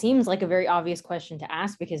it seems like a very obvious question to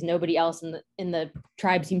ask, because nobody else in the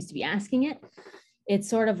tribe seems to be asking it. It's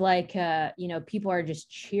sort of like people are just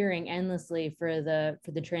cheering endlessly for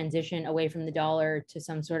the transition away from the dollar to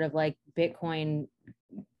some sort of like Bitcoin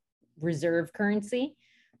reserve currency,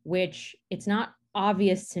 which it's not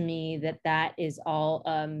obvious to me that is all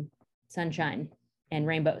sunshine and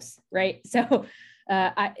rainbows, right? So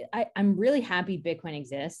I'm really happy Bitcoin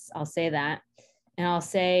exists. I'll say that. And I'll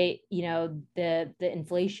say, the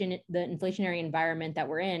inflationary environment that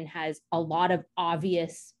we're in has a lot of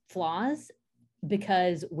obvious flaws,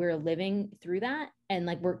 because we're living through that. And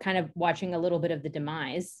like, we're kind of watching a little bit of the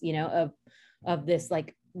demise, of this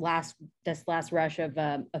like last rush of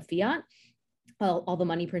fiat, all the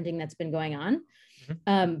money printing that's been going on.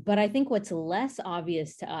 But I think what's less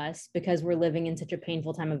obvious to us, because we're living in such a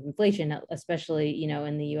painful time of inflation, especially,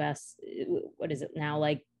 in the US, what is it now?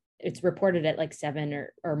 Like, it's reported at like 7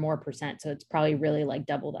 or more percent. So it's probably really like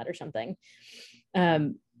double that or something.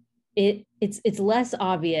 It's less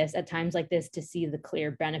obvious at times like this to see the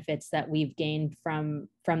clear benefits that we've gained from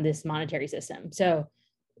this monetary system. So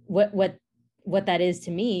what that is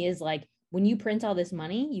to me is like, when you print all this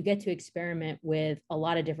money, you get to experiment with a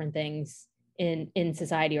lot of different things in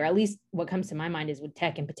society, or at least what comes to my mind is with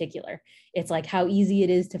tech in particular. It's like how easy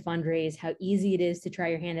it is to fundraise, how easy it is to try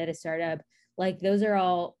your hand at a startup. Like, those are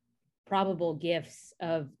all probable gifts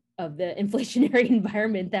of the inflationary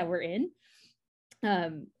environment that we're in.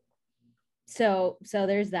 So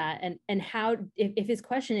there's that. And how, if his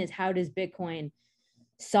question is, how does Bitcoin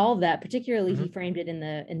solve that? Particularly, he framed it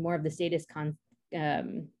in more of the statist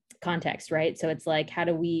context, right? So it's like, how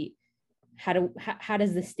does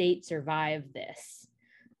the state survive this?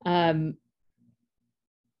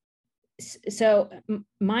 So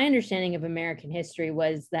my understanding of American history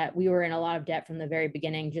was that we were in a lot of debt from the very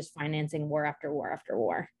beginning, just financing war after war after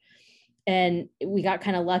war. And we got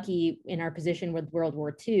kind of lucky in our position with World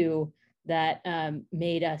War II that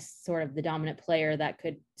made us sort of the dominant player that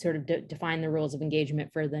could sort of define the rules of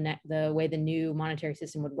engagement for the way the new monetary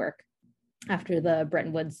system would work after the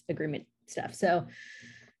Bretton Woods Agreement stuff. So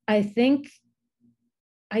I think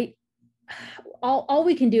all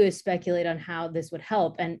we can do is speculate on how this would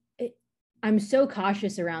help. And I'm so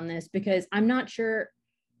cautious around this because I'm not sure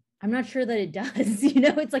that it does.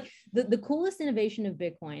 It's like the coolest innovation of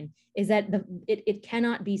Bitcoin is that it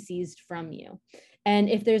cannot be seized from you. And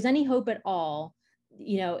if there's any hope at all,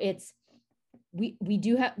 it's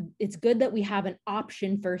good that we have an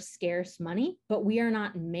option for scarce money, but we are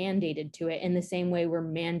not mandated to it in the same way we're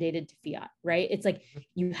mandated to fiat, right? It's like,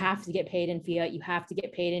 you have to get paid in fiat, you have to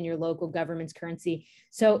get paid in your local government's currency.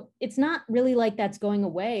 So it's not really like that's going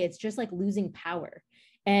away. It's just like losing power.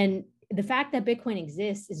 And the fact that Bitcoin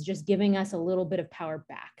exists is just giving us a little bit of power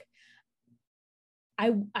back.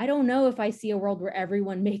 I don't know if I see a world where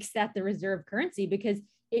everyone makes that the reserve currency, because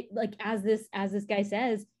it, like, as this guy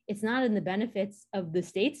says, it's not in the benefits of the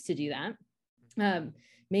states to do that.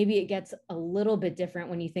 maybe it gets a little bit different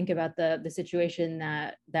when you think about the situation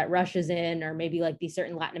that Russia's in, or maybe like these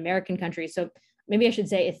certain Latin American countries. So maybe I should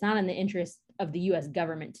say it's not in the interest of the US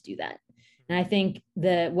government to do that. And I think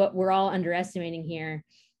what we're all underestimating here,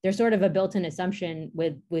 there's sort of a built-in assumption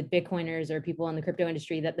with Bitcoiners or people in the crypto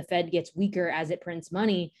industry that the Fed gets weaker as it prints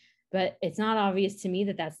money, but it's not obvious to me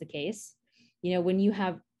that that's the case. When you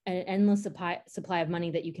have an endless supply of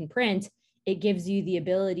money that you can print, it gives you the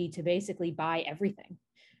ability to basically buy everything,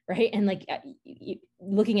 right? And like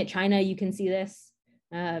looking at China, you can see this,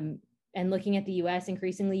 and looking at the US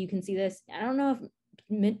increasingly, you can see this. I don't know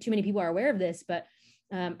if too many people are aware of this, but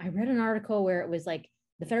I read an article where it was like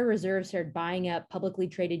the Federal Reserve started buying up publicly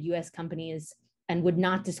traded US companies and would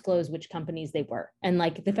not disclose which companies they were. And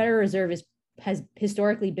like the Federal Reserve has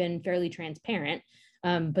historically been fairly transparent,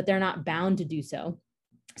 but they're not bound to do so.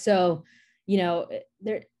 So,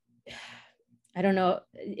 I don't know,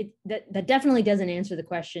 that definitely doesn't answer the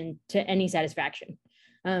question to any satisfaction.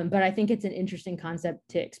 But I think it's an interesting concept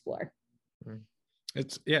to explore. I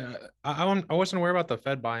wasn't aware about the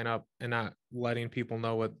Fed buying up and not letting people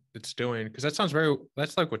know what it's doing, because that's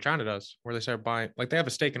like what China does, where they start buying, like they have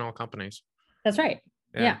a stake in all companies. That's right.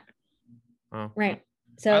 Yeah. Oh. Right.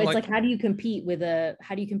 So it's like, how do you compete with an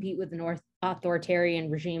authoritarian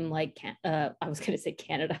regime like I was going to say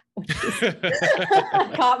Canada, which is,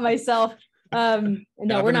 I caught myself. No,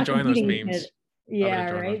 we're not competing with Canada.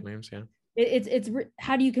 Yeah, right. Memes, yeah. It's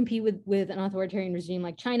how do you compete with an authoritarian regime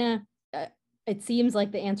like China? It seems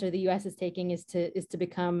like the answer the U.S. is taking is to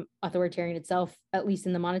become authoritarian itself, at least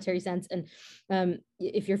in the monetary sense. And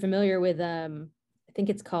if you're familiar with, I think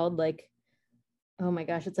it's called like, oh my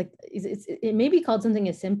gosh, it's like it may be called something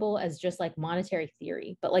as simple as just like monetary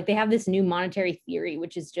theory, but like they have this new monetary theory,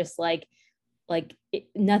 which is just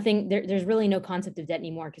nothing. There's really no concept of debt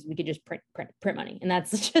anymore because we could just print money, and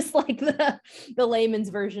that's just like the layman's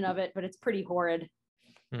version of it. But it's pretty horrid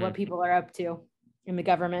what people are up to in the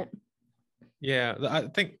government. Yeah, I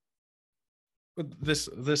think this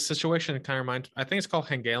situation kind of reminds. I think it's called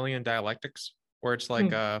Hegelian dialectics, where it's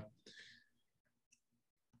like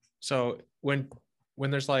so when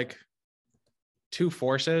there's like two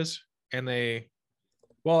forces and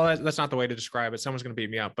that's not the way to describe it. Someone's going to beat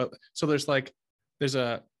me up, but so there's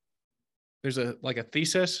a like a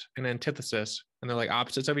thesis and antithesis, and they're like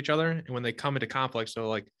opposites of each other. And when they come into conflict, so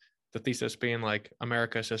like the thesis being like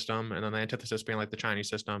America's system, and then the antithesis being like the Chinese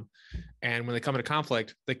system. And when they come into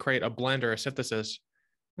conflict, they create a blend or a synthesis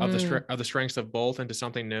of the strengths of both into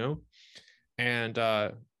something new. And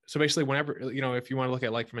so basically, whenever, if you want to look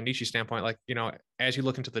at like from a Nietzsche standpoint, like, as you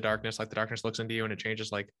look into the darkness, like the darkness looks into you and it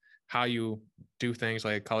changes like how you do things,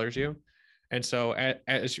 like it colors you. And so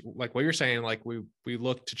as like what you're saying, like we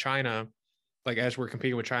look to China, like as we're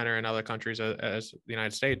competing with China and other countries as the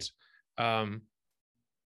United States,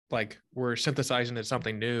 like we're synthesizing into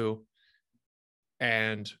something new,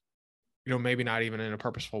 and maybe not even in a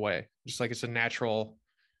purposeful way, just like it's a natural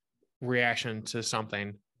reaction to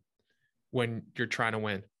something. When you're trying to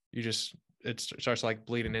win, it starts like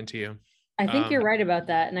bleeding into you. I think you're right about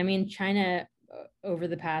that. And I mean, China over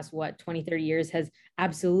the past 20, 30 years has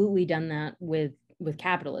absolutely done that with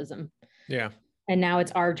capitalism. Yeah. And now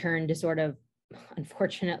it's our turn to sort of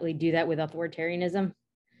unfortunately do that with authoritarianism.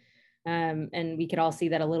 And we could all see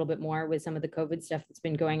that a little bit more with some of the COVID stuff that's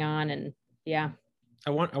been going on. And yeah.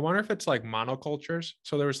 I wonder if it's like monocultures.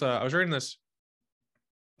 So there was I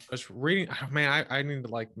was reading, man, I need to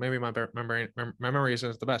like, maybe my memory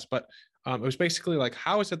isn't the best, but it was basically like,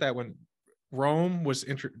 how is it that when Rome was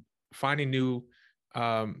finding new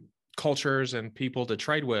cultures and people to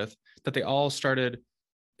trade with, that they all started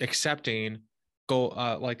accepting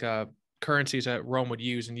currencies that Rome would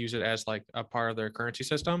use and use it as like a part of their currency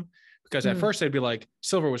system? Because at first they'd be like,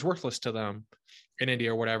 silver was worthless to them in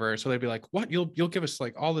India or whatever. So they'd be like, what, you'll give us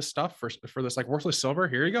like all this stuff for this like worthless silver?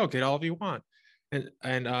 Here you go, get all of you want.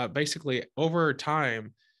 And basically over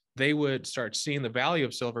time, they would start seeing the value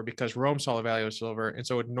of silver because Rome saw the value of silver. And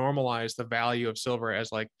so it would normalize the value of silver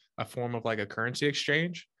as like a form of like a currency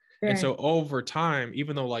exchange. Sure. And so over time,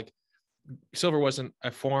 even though like silver wasn't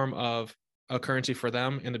a form of a currency for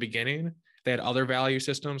them in the beginning, they had other value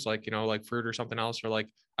systems like, like fruit or something else, or like,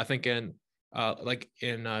 I think in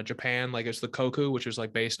Japan, like it's the koku, which was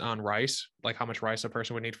like based on rice, like how much rice a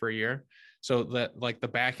person would need for a year. So that like the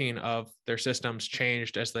backing of their systems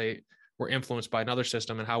changed as they were influenced by another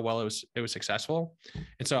system and how well it was successful.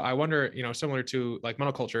 And so I wonder, similar to like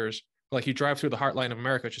monocultures, like you drive through the heartland of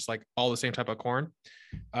America, it's just like all the same type of corn.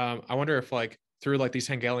 I wonder if like through like these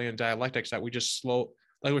Hegelian dialectics that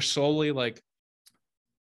we're slowly like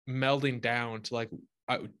melding down to like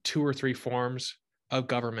 2 or 3 forms of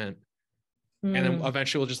government and then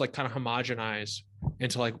eventually we'll just like kind of homogenize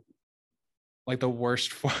into like the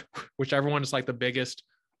worst whichever one is like the biggest,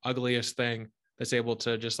 ugliest thing that's able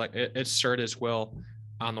to just like assert its will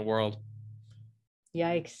on the world.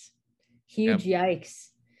 Yikes. Huge yikes.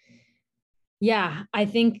 Yeah, I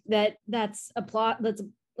think that's a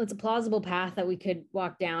plausible path that we could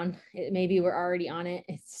walk down. Maybe we're already on it.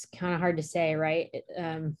 It's kind of hard to say, right?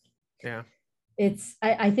 Yeah.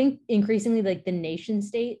 I think increasingly like the nation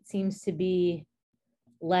state seems to be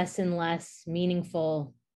less and less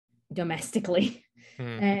meaningful domestically.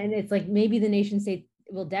 And it's like maybe the nation state,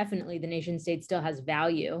 well, definitely the nation state still has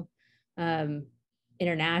value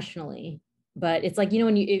internationally. But it's like,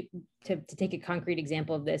 when to take a concrete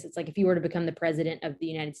example of this, it's like if you were to become the president of the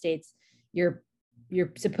United States, you're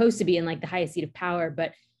supposed to be in like the highest seat of power,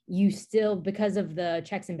 but you still, because of the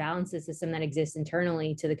checks and balances system that exists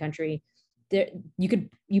internally to the country,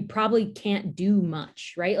 you probably can't do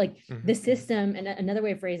much, right? Like the system, and another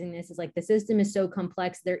way of phrasing this is like the system is so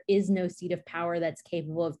complex, there is no seat of power that's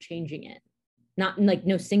capable of changing it. Not like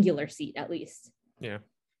no singular seat, at least. Yeah.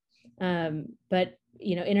 But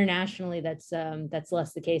internationally, that's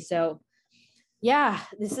less the case. So yeah,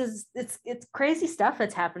 it's crazy stuff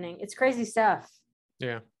that's happening. It's crazy stuff.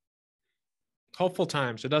 Yeah. Hopeful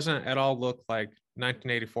times. It doesn't at all look like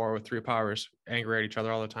 1984 with three powers angry at each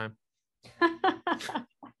other all the time.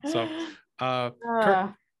 So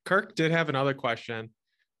Kirk did have another question.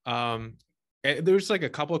 There's like a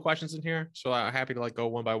couple of questions in here, so I'm happy to like go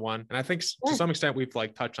one by one. And I think to some extent we've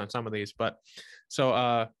like touched on some of these, but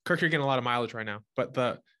so Kirk, you're getting a lot of mileage right now. But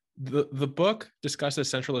the book discusses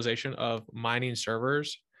centralization of mining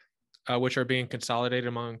servers, which are being consolidated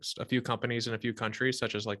amongst a few companies in a few countries,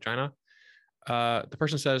 such as like China. The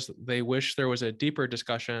person says they wish there was a deeper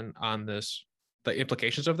discussion on this, the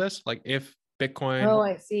implications of this, like if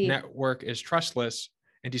Bitcoin network is trustless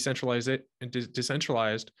and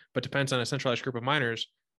decentralized, but depends on a centralized group of miners,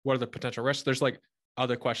 what are the potential risks? There's like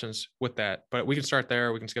other questions with that, but we can start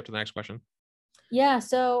there. We can skip to the next question. Yeah,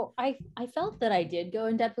 so I felt that I did go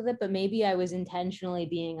in depth with it, but maybe I was intentionally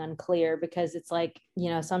being unclear, because it's like,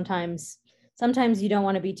 sometimes you don't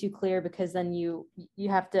want to be too clear, because then you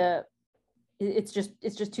have to, it's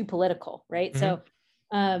just too political, right? So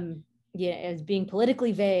it's being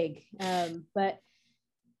politically vague. But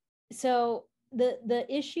so the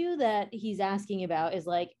issue that he's asking about is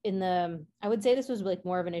like I would say this was like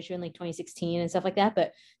more of an issue in like 2016 and stuff like that,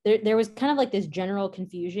 but there was kind of like this general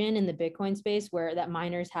confusion in the Bitcoin space where that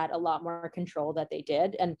miners had a lot more control that they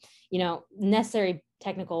did. And necessary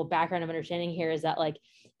technical background of understanding here is that like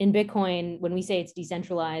in Bitcoin, when we say it's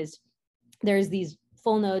decentralized, there's these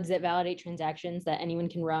full nodes that validate transactions that anyone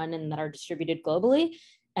can run and that are distributed globally.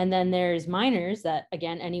 And then there's miners that,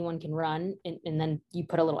 again, anyone can run. And then you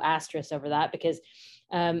put a little asterisk over that, because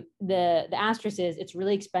the asterisk is it's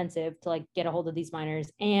really expensive to like get a hold of these miners.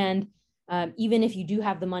 And even if you do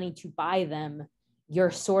have the money to buy them, you're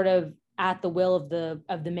sort of at the will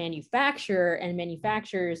of the manufacturer, and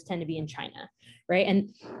manufacturers tend to be in China, right?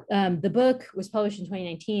 And the book was published in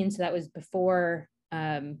 2019. So that was before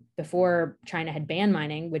China had banned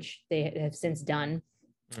mining, which they have since done.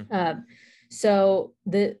 So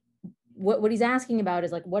what he's asking about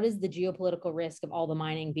is like, what is the geopolitical risk of all the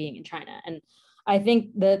mining being in China? And I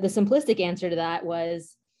think the simplistic answer to that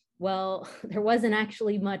was, well, there wasn't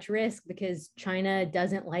actually much risk, because China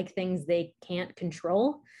doesn't like things they can't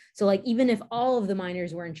control. So like, even if all of the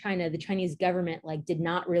miners were in China, the Chinese government like did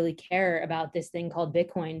not really care about this thing called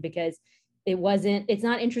Bitcoin, because it's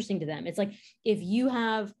not interesting to them. It's like, if you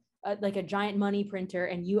have like a giant money printer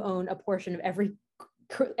and you own a portion of every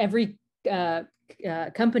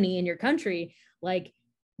company in your country, like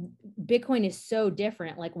Bitcoin is so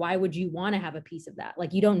different. Like, why would you want to have a piece of that?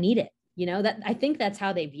 Like, you don't need it, that I think that's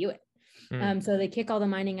how they view it. So they kick all the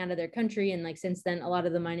mining out of their country. And like, since then, a lot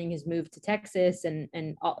of the mining has moved to Texas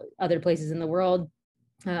and other places in the world,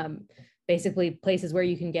 basically places where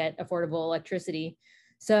you can get affordable electricity.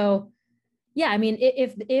 So yeah, I mean,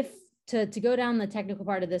 if to go down the technical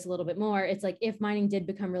part of this a little bit more, it's like, if mining did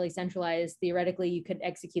become really centralized, theoretically, you could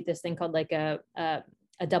execute this thing called like a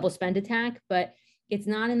double spend attack, but it's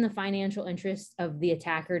not in the financial interest of the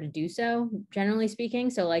attacker to do so, generally speaking.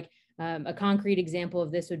 So like a concrete example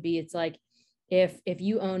of this would be, it's like, if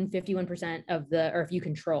you own 51% of or if you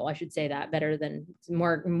control, I should say that better than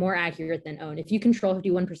more accurate than own. If you control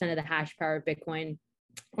 51% of the hash power of Bitcoin,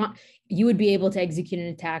 you would be able to execute an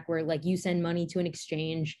attack where like you send money to an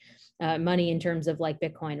exchange, money in terms of like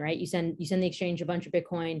Bitcoin, right? You send the exchange a bunch of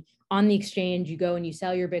Bitcoin. On the exchange, you go and you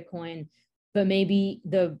sell your Bitcoin, but maybe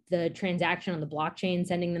the transaction on the blockchain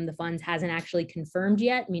sending them the funds hasn't actually confirmed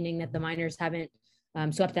yet, meaning that the miners haven't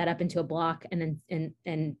swept that up into a block, and then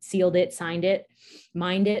and sealed it, signed it,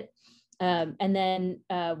 mined it. And then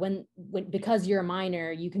when because you're a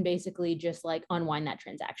miner, you can basically just like unwind that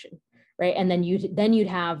transaction, right? And then you'd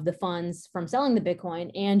have the funds from selling the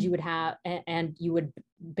Bitcoin, and you would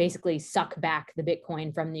basically suck back the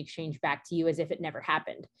Bitcoin from the exchange back to you as if it never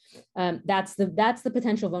happened. That's the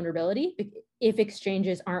potential vulnerability if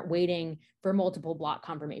exchanges aren't waiting for multiple block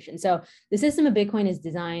confirmation. So the system of Bitcoin is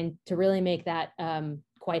designed to really make that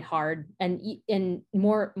quite hard, and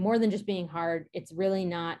more than just being hard, it's really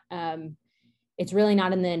not in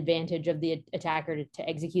the advantage of the attacker to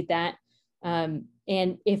execute that. And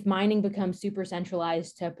if mining becomes super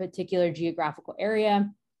centralized to a particular geographical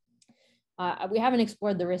area, we haven't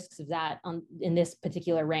explored the risks of that in this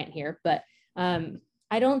particular rant here, but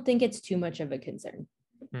I don't think it's too much of a concern.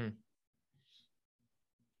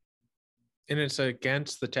 And it's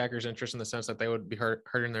against the attacker's interest in the sense that they would be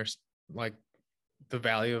hurting their, like, the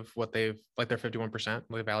value of what they've, like, their 51%,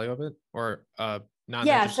 the value of it, or not.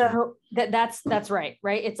 Yeah, so that's right.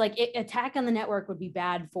 It's like attack on the network would be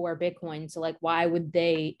bad for Bitcoin. So like, why would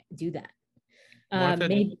they do that?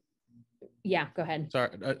 Yeah, go ahead. Sorry,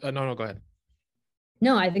 no, go ahead.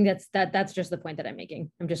 No, I think that's just the point that I'm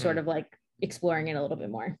making. I'm just sort of like exploring it a little bit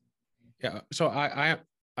more. Yeah. So I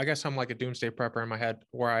guess I'm like a doomsday prepper in my head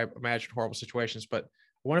where I imagine horrible situations, but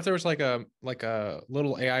what if there was like a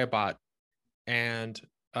little AI bot, and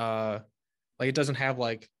like it doesn't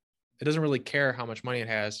really care how much money it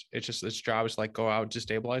has. It's just its job is to like go out and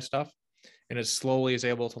destabilize stuff, and it slowly is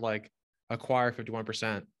able to like acquire 51%,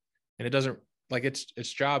 and it doesn't like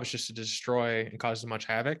its job is just to destroy and cause as much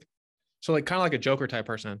havoc. So like kind of like a Joker type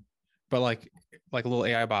person, but like a little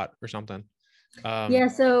AI bot or something. Yeah.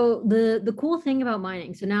 So the cool thing about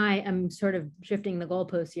mining, so now I am sort of shifting the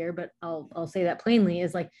goalposts here, but I'll say that plainly,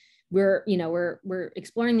 is like we're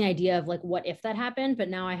exploring the idea of like, what if that happened? But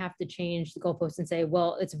now I have to change the goalpost and say,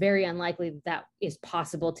 well, it's very unlikely that is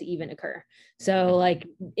possible to even occur. So like,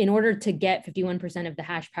 in order to get 51% of the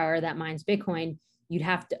hash power that mines Bitcoin,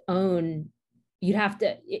 let's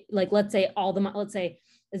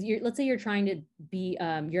say you're trying to be,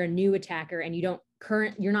 you're a new attacker and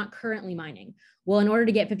you're not currently mining. Well, in order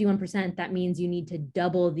to get 51%, that means you need to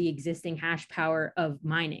double the existing hash power of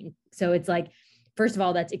mining. So it's like, first of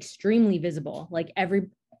all, that's extremely visible. Like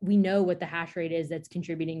we know what the hash rate is that's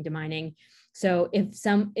contributing to mining. So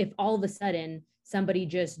if all of a sudden somebody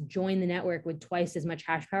just joined the network with twice as much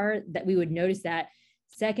hash power, that we would notice that.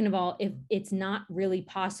 Second of all, if it's not really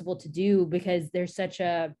possible to do because there's such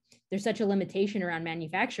a limitation around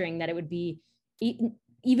manufacturing that it would be,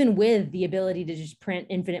 even with the ability to just print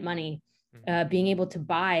infinite money, being able to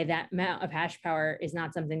buy that amount of hash power is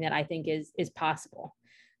not something that I think is possible.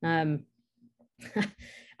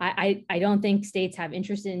 I don't think states have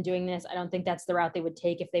interest in doing this. I don't think that's the route they would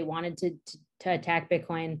take if they wanted to attack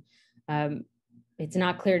Bitcoin. It's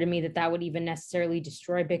not clear to me that would even necessarily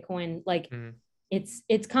destroy Bitcoin. Like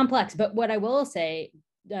it's complex, but what I will say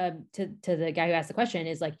to the guy who asked the question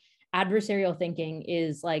is like, adversarial thinking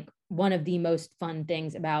is like one of the most fun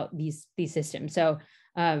things about these systems. So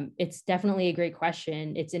it's definitely a great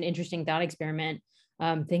question. It's an interesting thought experiment.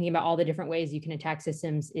 Thinking about all the different ways you can attack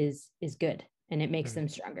systems is good, and it makes them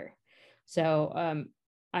stronger. So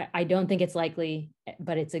I don't think it's likely,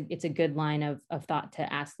 but it's a good line of thought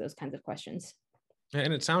to ask those kinds of questions.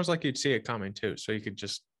 And it sounds like you'd see it coming too. So you could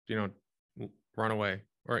just, run away,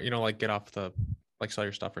 or, like get off like sell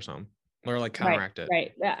your stuff or something, or like counteract it.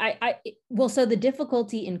 Right. Well, so the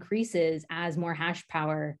difficulty increases as more hash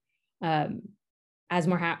power,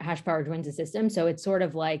 hash power joins the system. So it's sort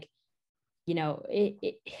of like,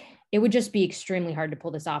 it would just be extremely hard to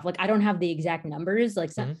pull this off. Like, I don't have the exact numbers.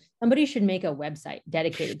 Like somebody should make a website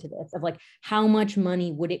dedicated to this, of like, how much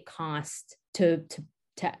money would it cost to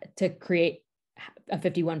create a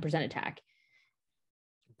 51% attack?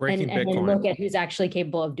 And then look at who's actually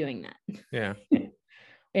capable of doing that. Yeah.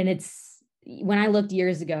 And when I looked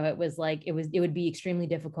years ago, it was like, it would be extremely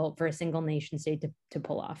difficult for a single nation state to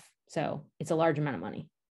pull off. So it's a large amount of money.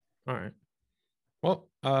 All right. Well,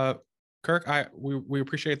 Kirk, we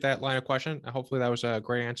appreciate that line of question. Hopefully that was a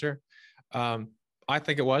great answer. I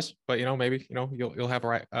think it was, but maybe you'll have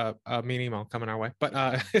a mean email coming our way. But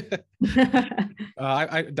I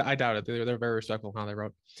doubt it. They're very respectful of how they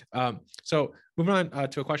wrote. So moving on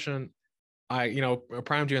to a question I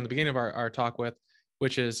primed you in the beginning of our talk with,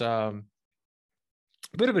 which is a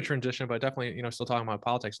bit of a transition, but definitely still talking about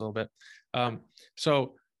politics a little bit.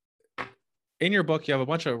 So in your book, you have a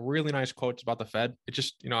bunch of really nice quotes about the Fed. It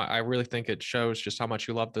just, I really think it shows just how much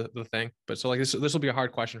you love the thing. But so like this will be a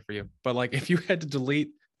hard question for you. But like, if you had to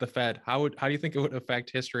delete the Fed, how do you think it would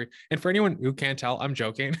affect history? And for anyone who can't tell, I'm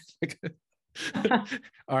joking.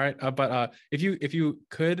 All right, but if you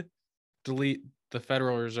could delete the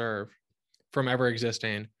Federal Reserve from ever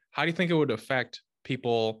existing, how do you think it would affect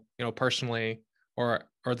people, personally, or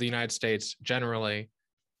the United States generally,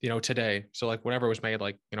 today? So like whatever was made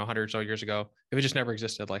like 100 or so years ago, if it just never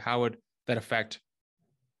existed, like how would that affect?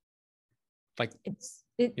 Like it's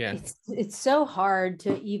so hard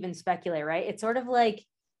to even speculate, right? It's sort of like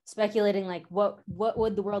speculating like what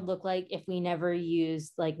would the world look like if we never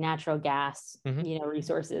used like natural gas,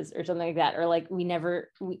 resources or something like that, or like we I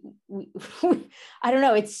don't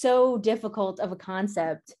know. It's so difficult of a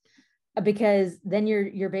concept because then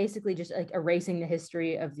you're basically just like erasing the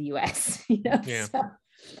history of the US. Yeah. So,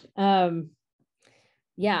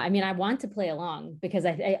 yeah, I mean, I want to play along because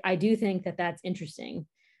I do think that that's interesting,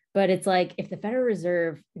 but it's like if the Federal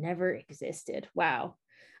Reserve never existed, wow.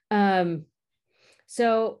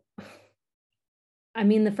 So, I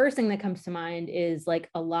mean, the first thing that comes to mind is like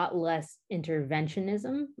a lot less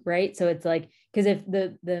interventionism, right? So it's like, because if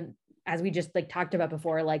the as we just like talked about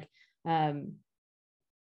before, like, if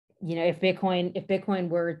Bitcoin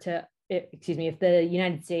were to, if the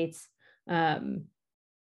United States, how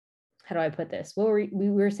do I put this? What we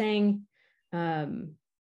were saying, I'm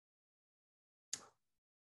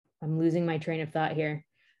losing my train of thought here.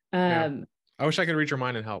 I wish I could read your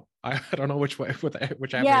mind and help. I don't know which way,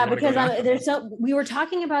 which avenue. Yeah, because we were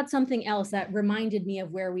talking about something else that reminded me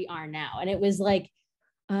of where we are now, and it was like,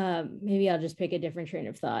 maybe I'll just pick a different train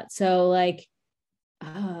of thought. So like,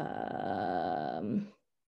 hold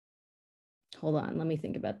on, let me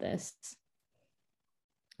think about this.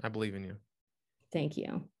 I believe in you. Thank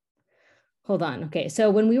you. Hold on. Okay,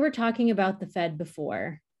 so when we were talking about the Fed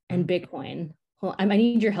before and Bitcoin. Well, I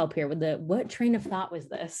need your help here with what train of thought was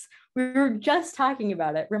this? We were just talking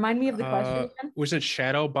about it. Remind me of the question again. Was it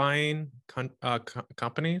shadow buying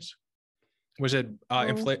companies? Was it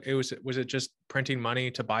was it just printing money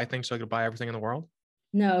to buy things so I could buy everything in the world?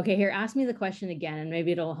 No. Okay, here, ask me the question again, and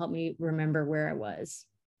maybe it'll help me remember where I was.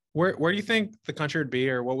 Where do you think the country would be,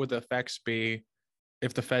 or what would the effects be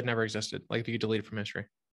if the Fed never existed? Like if you could delete it from history?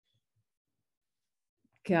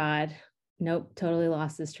 God. Nope, totally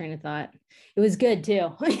lost this train of thought. It was good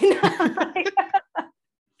too.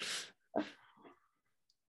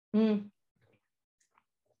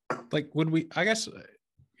 Like, would we, I guess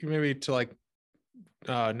maybe to like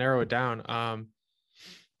narrow it down,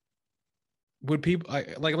 would people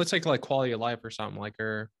like let's take like quality of life or something, like,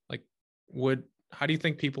 or like how do you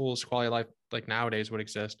think people's quality of life like nowadays would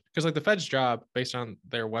exist? Because like the Fed's job based on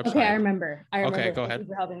their website. Okay, I remember. Okay, go ahead. Thank you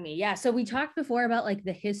for helping me. Yeah, so we talked before about like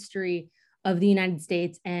the history of the United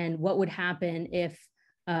States and what would happen if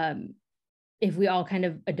we all kind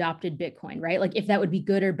of adopted Bitcoin, right? Like if that would be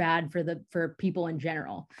good or bad for people in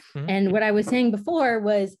general. Mm-hmm. And what I was saying before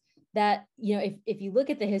was that, if you look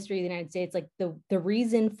at the history of the United States, like the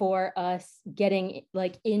reason for us getting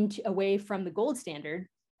like away from the gold standard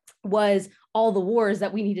was all the wars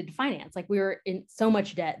that we needed to finance. Like we were in so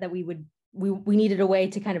much debt that we needed a way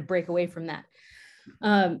to kind of break away from that.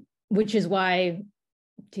 Which is why,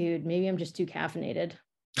 dude, maybe I'm just too caffeinated.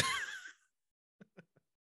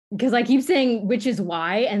 Because I keep saying, which is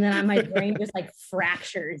why, and then my brain just like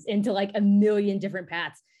fractures into like a million different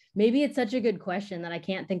paths. Maybe it's such a good question that I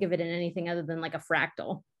can't think of it in anything other than like a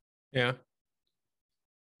fractal. Yeah.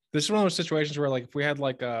 This is one of those situations where like if we had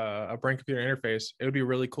like a brain computer interface, it would be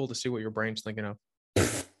really cool to see what your brain's thinking of.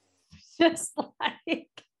 Just like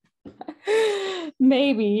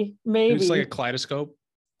maybe. It's like a kaleidoscope.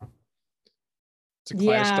 It's a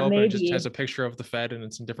kaleidoscope, and it just has a picture of the Fed and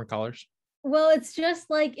it's in different colors. Well, it's just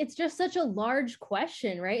such a large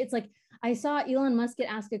question, right? It's like I saw Elon Musk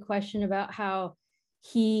ask a question about how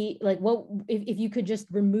he like, what if you could just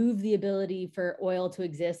remove the ability for oil to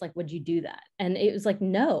exist, like would you do that? And it was like,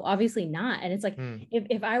 no, obviously not. And it's like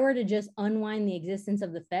if I were to just unwind the existence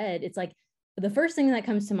of the Fed, it's like the first thing that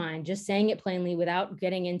comes to mind, just saying it plainly without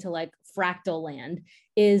getting into like fractal land,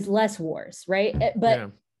 is less wars, right? But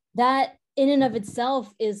that in and of itself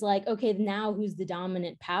is like, okay, now who's the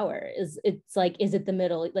dominant power? Is it the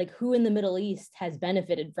middle, like who in the Middle East has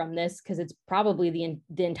benefited from this? Because it's probably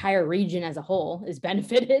the entire region as a whole is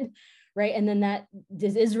benefited, right? And then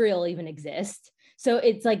does Israel even exist? So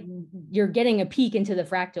it's like you're getting a peek into the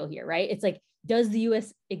fractal here, right? It's like, does the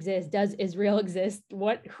US exist? Does Israel exist?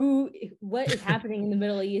 What is happening in the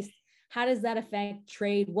Middle East? How does that affect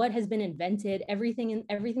trade? What has been invented? Everything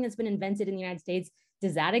that's been invented in the United States,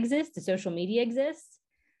 does that exist? Does social media exist?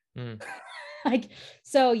 Like,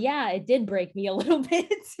 so yeah, it did break me a little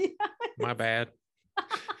bit. My bad.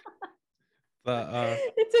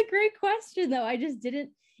 It's a great question though. I just didn't,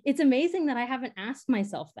 it's amazing that I haven't asked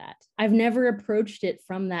myself that. I've never approached it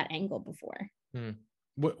from that angle before.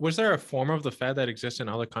 Was there a form of the Fed that exists in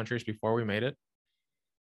other countries before we made it?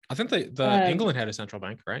 I think the England had a central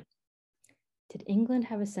bank, right? Did England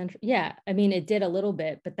have a central? Yeah, I mean, it did a little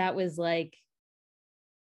bit, but that was like.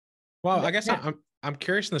 Well, I guess I'm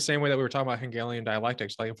curious in the same way that we were talking about Hegelian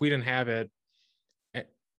dialectics. Like, if we didn't have it,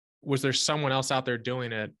 was there someone else out there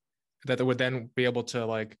doing it that would then be able to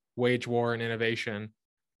like wage war and innovation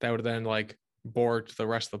that would then like bore to the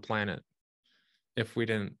rest of the planet if we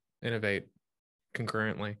didn't innovate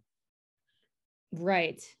concurrently?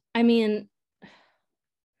 Right. I mean,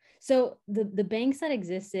 so the banks that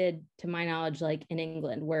existed, to my knowledge, like in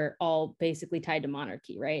England, were all basically tied to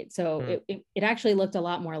monarchy, right? So it actually looked a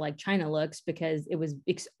lot more like China looks because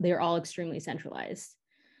they're all extremely centralized.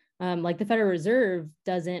 Like the Federal Reserve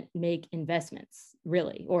doesn't make investments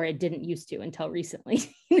really, or it didn't used to until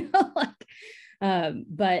recently,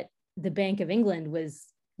 but the Bank of England was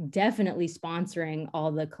definitely sponsoring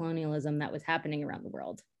all the colonialism that was happening around the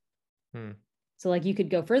world. So like you could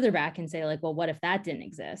go further back and say like, well, what if that didn't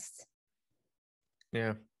exist?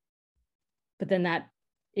 Yeah. But then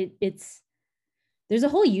there's a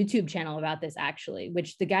whole YouTube channel about this actually,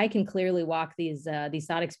 which the guy can clearly walk these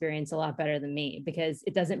thought experience a lot better than me because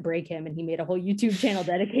it doesn't break him. And he made a whole YouTube channel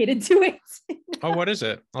dedicated to it. Oh, what is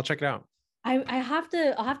it? I'll check it out. I'll have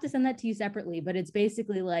to send that to you separately, but it's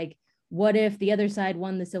basically like, what if the other side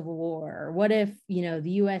won the Civil War? Or what if, the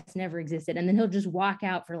US never existed? And then he'll just walk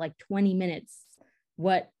out for like 20 minutes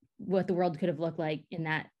what the world could have looked like in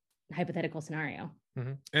that hypothetical scenario.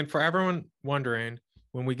 Mm-hmm. And for everyone wondering,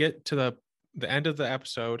 when we get to the end of the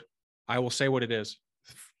episode, I will say what it is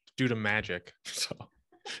due to magic.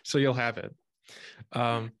 So you'll have it.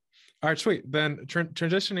 All right, sweet. Then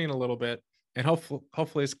transitioning a little bit, and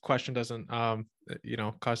hopefully this question doesn't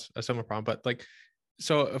cause a similar problem, but like,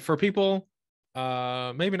 so for people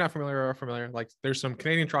maybe not familiar or familiar, like there's some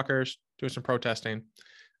Canadian truckers doing some protesting,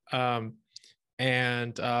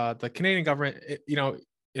 and the Canadian government,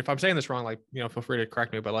 if I'm saying this wrong, like, feel free to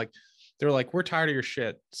correct me, but like, they're like, we're tired of your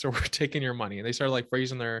shit, so we're taking your money. And they started like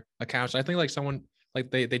freezing their accounts. I think like someone, like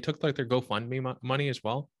they took like their GoFundMe money as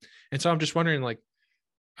well. And so I'm just wondering, like,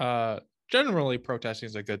 generally protesting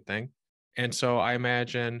is a good thing. And so I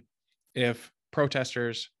imagine if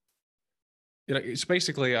protesters, it's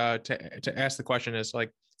basically to ask the question is like,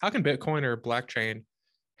 how can Bitcoin or blockchain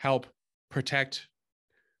help protect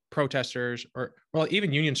protesters or well,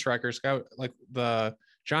 even union strikers? Like the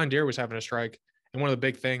John Deere was having a strike, and one of the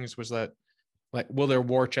big things was that, like, will their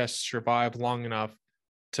war chest survive long enough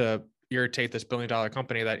to irritate this billion-dollar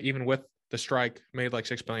company that even with the strike made like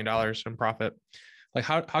 $6 billion in profit? Like,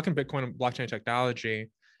 how can Bitcoin and blockchain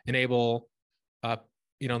technology enable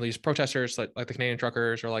these protesters like the Canadian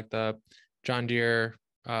truckers or like the John Deere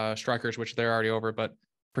strikers, which they're already over, but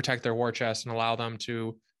protect their war chest and allow them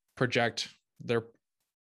to project their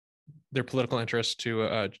political interests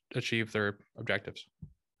to achieve their objectives?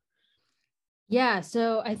 Yeah,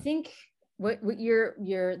 so I think what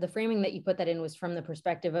the framing that you put that in was from the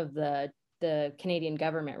perspective of the Canadian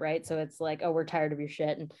government, right? So it's like, oh, we're tired of your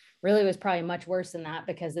shit. And really it was probably much worse than that,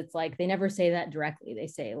 because it's like they never say that directly. They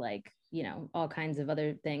say like, all kinds of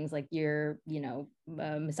other things like you're,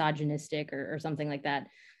 misogynistic or something like that.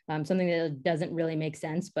 Something that doesn't really make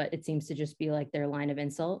sense, but it seems to just be like their line of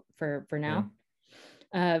insult for now.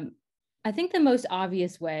 Yeah. I think the most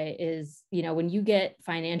obvious way is, when you get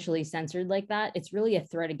financially censored like that, it's really a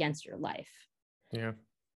threat against your life. Yeah.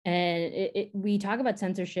 And we talk about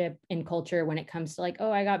censorship in culture when it comes to like,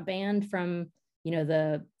 oh, I got banned from,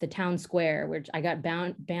 the town square, which I got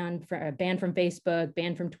banned from Facebook,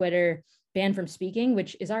 banned from Twitter, banned from speaking,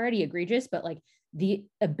 which is already egregious, but like the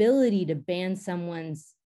ability to ban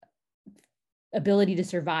someone's ability to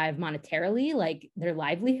survive monetarily, like their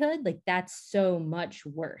livelihood, like that's so much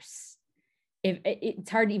worse. If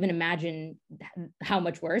it's hard to even imagine how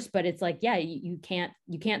much worse, but it's like, yeah, you can't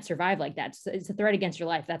survive like that. It's a threat against your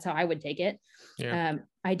life. That's how I would take it. Yeah.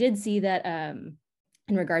 I did see that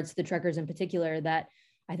in regards to the truckers in particular, that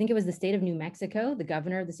I think it was the state of New Mexico, the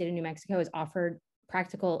governor of the state of New Mexico has offered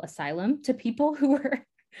practical asylum to people who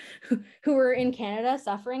were in Canada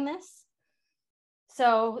suffering this.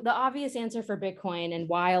 So the obvious answer for Bitcoin and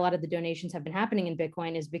why a lot of the donations have been happening in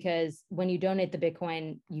Bitcoin is because when you donate the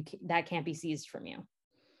Bitcoin, that can't be seized from you.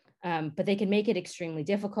 But they can make it extremely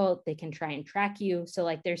difficult. They can try and track you. So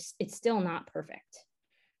like it's still not perfect,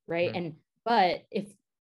 right? Mm-hmm. But if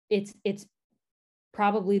it's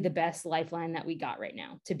probably the best lifeline that we got right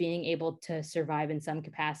now to being able to survive in some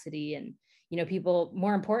capacity. And, people,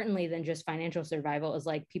 more importantly than just financial survival, is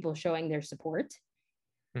like people showing their support.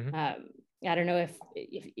 Mm-hmm. I don't know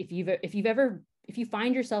if you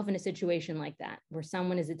find yourself in a situation like that where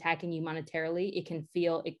someone is attacking you monetarily, it can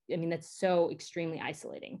feel, I mean, that's so extremely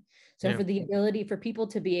isolating. So Yeah. for the ability for people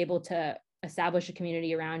to be able to establish a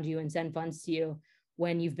community around you and send funds to you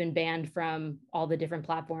when you've been banned from all the different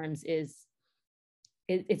platforms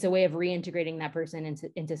it's a way of reintegrating that person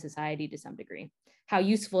into society to some degree. How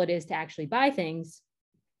useful it is to actually buy things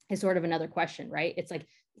is sort of another question, right? It's like,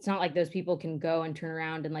 it's not like those people can go and turn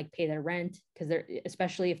around and like pay their rent because they're,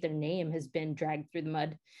 especially if their name has been dragged through the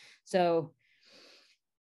mud. So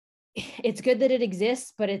it's good that it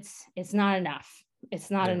exists, but it's not enough.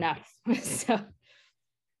 It's not enough. So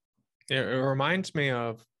it reminds me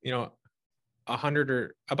of,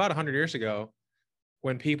 100 years ago,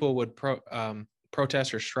 when people would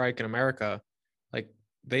protest or strike in America, like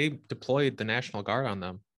they deployed the National Guard on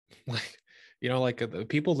them. Like,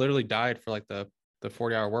 people literally died for like the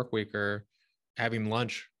 40-hour work week or having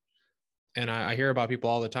lunch. And I hear about people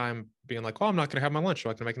all the time being like, "Oh, I'm not going to have my lunch, so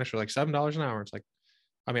I can make an extra like $7 an hour." It's like,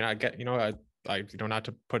 I mean, I get, I not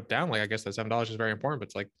to put down, like, I guess that $7 is very important, but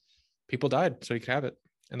it's like people died so you could have it.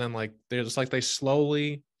 And then like they're just like they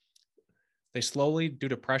slowly due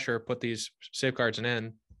to pressure put these safeguards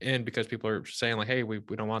in because people are saying like, hey, we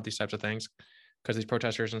don't want these types of things because these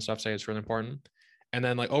protesters and stuff say it's really important. And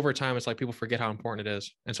then like over time, it's like people forget how important it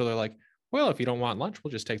is. And so they're like, well, if you don't want lunch,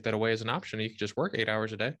 we'll just take that away as an option. You can just work 8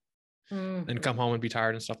 hours a day and come home and be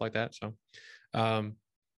tired and stuff like that. So, so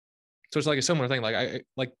it's like a similar thing.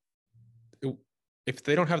 Like if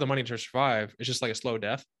they don't have the money to survive, it's just like a slow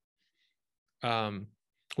death.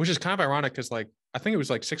 Which is kind of ironic because like, I think it was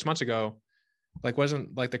like 6 months ago, like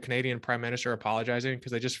wasn't like the Canadian Prime Minister apologizing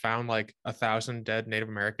because they just found like 1,000 dead Native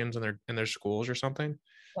Americans in their schools or something.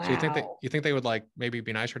 Wow. So you think they would like maybe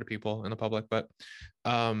be nicer to people in the public, but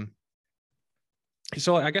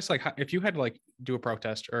so I guess like if you had to like do a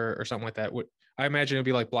protest or something like that, I imagine it'd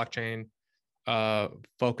be like blockchain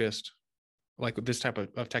focused, like this type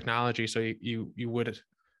of technology. So you would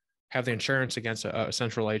have the insurance against a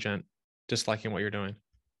central agent disliking what you're doing.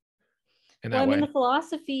 Well, I mean, the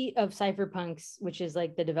philosophy of cypherpunks, which is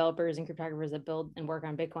like the developers and cryptographers that build and work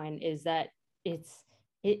on Bitcoin, is that it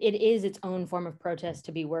is its own form of protest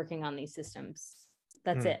to be working on these systems.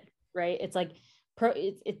 That's it, right? It's like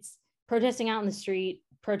it's protesting out in the street,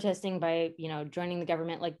 protesting by joining the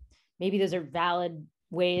government. Like maybe those are valid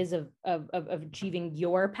ways of achieving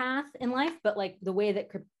your path in life, but like the way that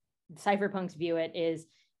cypherpunks view it is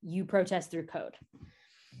you protest through code.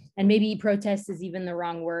 And maybe protest is even the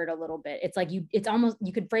wrong word a little bit. It's like it's almost,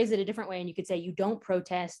 you could phrase it a different way and you could say, you don't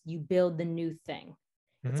protest, you build the new thing.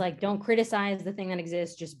 Mm-hmm. It's like, don't criticize the thing that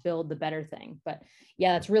exists, just build the better thing. But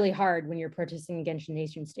yeah, that's really hard when you're protesting against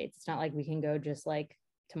nation states. It's not like we can go just like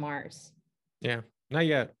to Mars. Yeah, not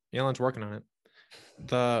yet. Elon's working on it.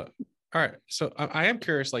 All right. So I am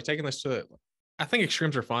curious, like taking this to, I think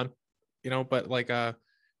extremes are fun, but like,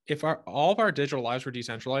 if all of our digital lives were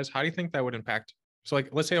decentralized, how do you think that would impact? So like,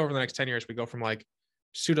 let's say over the next 10 years, we go from like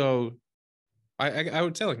I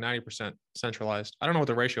would say like 90% centralized. I don't know what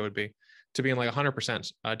the ratio would be to being like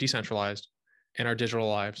 100% decentralized in our digital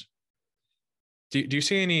lives. Do you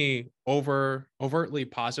see any overtly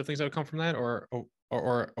positive things that would come from that, or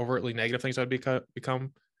overtly negative things that would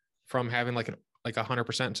become from having like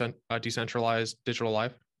 100% decentralized digital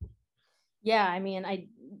life? Yeah, I mean, I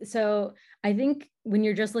think when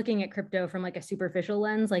you're just looking at crypto from like a superficial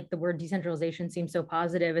lens, like the word decentralization seems so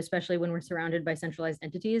positive, especially when we're surrounded by centralized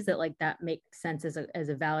entities, that like that makes sense as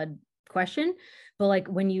a valid question. But like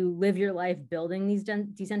when you live your life building these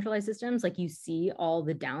decentralized systems, like you see all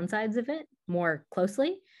the downsides of it more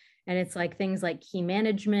closely. And it's like things like key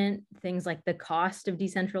management, things like the cost of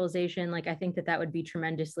decentralization. Like I think that would be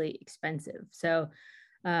tremendously expensive. So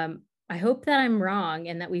I hope that I'm wrong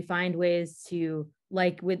and that we find ways to,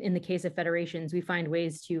 like in the case of federations, we find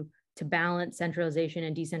ways to balance centralization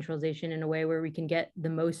and decentralization in a way where we can get the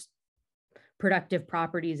most productive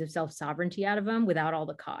properties of self-sovereignty out of them without all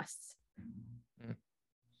the costs.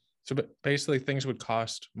 So basically things would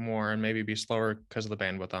cost more and maybe be slower because of the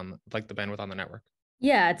bandwidth on the network.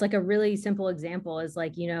 Yeah, it's like a really simple example is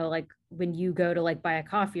like, like when you go to like buy a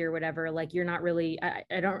coffee or whatever, like you're not really, I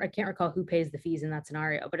can't recall who pays the fees in that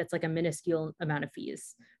scenario, but it's like a minuscule amount of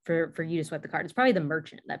fees for you to swipe the card. It's probably the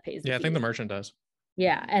merchant that pays. Yeah, I think the merchant does.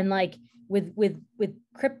 Yeah. And like with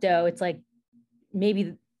crypto, it's like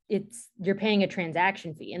maybe you're paying a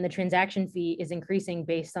transaction fee and the transaction fee is increasing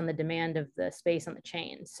based on the demand of the space on the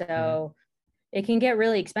chain. So it can get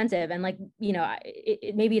really expensive. And like,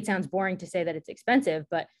 maybe it sounds boring to say that it's expensive,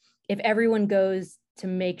 but if everyone goes to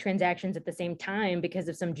make transactions at the same time because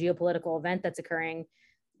of some geopolitical event that's occurring,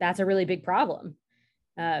 that's a really big problem.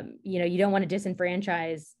 You don't want to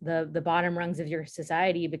disenfranchise the bottom rungs of your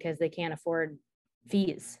society because they can't afford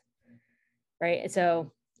fees, right?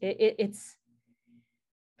 So it's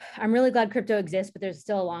I'm really glad crypto exists, but there's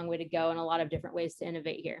still a long way to go and a lot of different ways to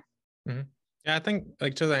innovate here. Mm-hmm. Yeah, I think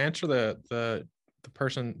like to answer the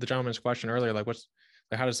gentleman's question earlier, like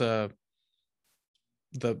how does the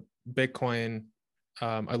Bitcoin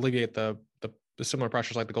alleviate the similar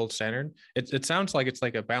pressures like the gold standard? It sounds like it's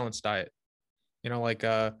like a balanced diet. Like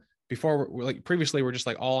before, like previously we're just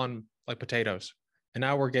like all on like potatoes, and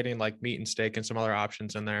now we're getting like meat and steak and some other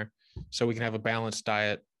options in there, so we can have a balanced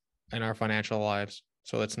diet in our financial lives.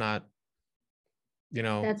 So that's not,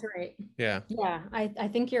 That's right. Yeah. Yeah, I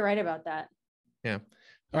think you're right about that. Yeah.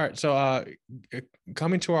 All right. So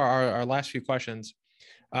coming to our last few questions,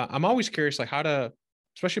 I'm always curious, like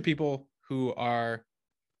especially people who are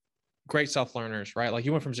great self-learners, right? Like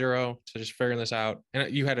you went from zero to just figuring this out,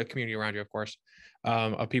 and you had a community around you, of course,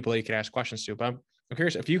 of people that you could ask questions to. But I'm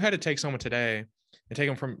curious, if you had to take someone today and take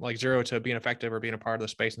them from like zero to being effective or being a part of the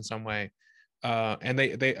space in some way, and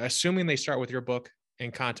they assuming they start with your book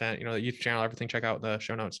and content, the YouTube channel, everything, check out the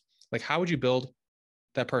show notes. Like, how would you build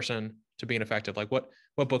that person to being effective? Like, what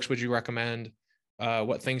books would you recommend?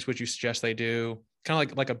 What things would you suggest they do?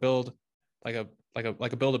 Kind of like a build, like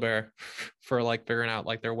a Build-A-Bear for like figuring out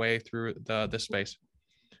like their way through this space.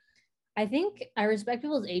 I think I respect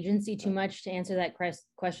people's agency too much to answer that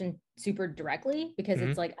question super directly, because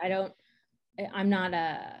it's like I don't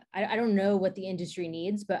know what the industry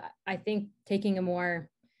needs, but I think taking a more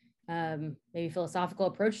maybe philosophical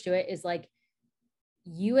approach to it is like,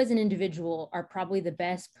 you as an individual are probably the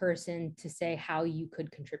best person to say how you could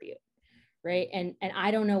contribute, right? And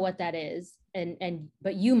I don't know what that is,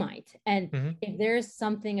 but you might. And if there's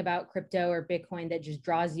something about crypto or Bitcoin that just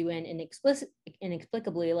draws you in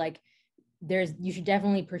inexplicably, like you should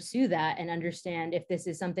definitely pursue that and understand if this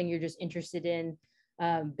is something you're just interested in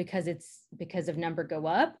because of number go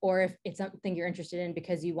up, or if it's something you're interested in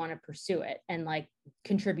because you want to pursue it and like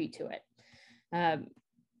contribute to it.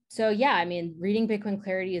 So yeah, I mean, reading Bitcoin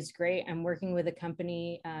Clarity is great. I'm working with a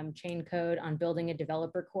company, Chain Code, on building a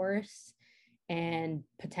developer course. And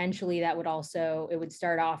potentially that it would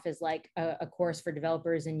start off as like a course for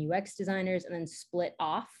developers and UX designers, and then split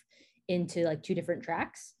off into like 2 different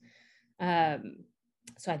tracks.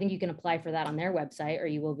 So I think you can apply for that on their website, or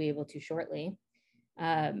you will be able to shortly.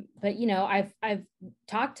 But I've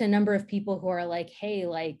talked to a number of people who are like, hey,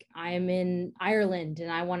 like I'm in Ireland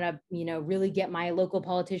and I want to, really get my local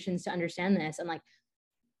politicians to understand this. And like,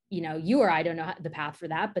 you or I don't know the path for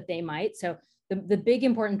that, but they might. So the big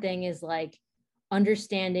important thing is like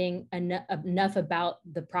understanding enough about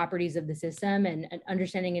the properties of the system and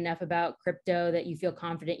understanding enough about crypto that you feel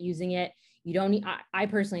confident using it. You don't need, I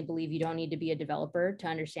personally believe you don't need to be a developer to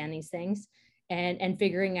understand these things, and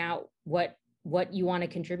figuring out what you want to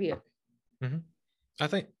contribute. I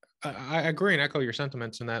think I agree and echo your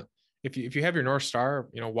sentiments in that if you have your North Star,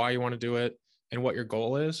 why you want to do it and what your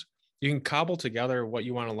goal is, you can cobble together what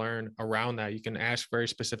you want to learn around that. You can ask very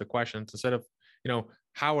specific questions instead of,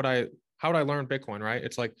 how would I learn Bitcoin, right?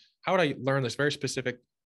 It's like, how would I learn this very specific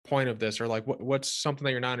point of this, or like what's something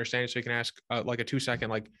that you're not understanding, so you can ask like a 2-second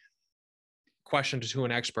like question to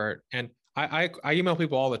an expert. And I email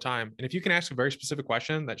people all the time, and if you can ask a very specific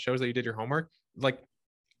question that shows that you did your homework, like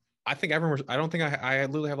I think I don't think I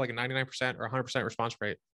literally have like a 99% or 100% response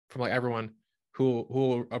rate from like everyone who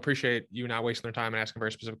will appreciate you not wasting their time and asking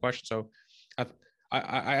very specific questions. So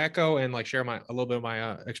I echo and like share a little bit of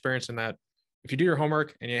my experience in that if you do your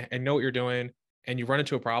homework and know what you're doing and you run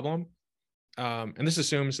into a problem, and this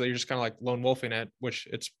assumes that you're just kind of like lone wolfing it, which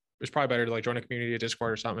it's probably better to like join a community, a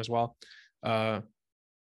Discord or something as well.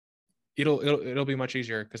 It'll be much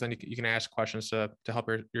easier because then you can ask questions to help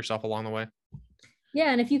yourself along the way.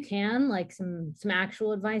 Yeah, and if you can, like some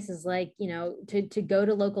actual advice is like, to go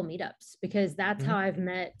to local meetups, because that's how I've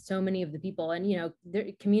met so many of the people. And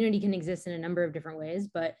the community can exist in a number of different ways,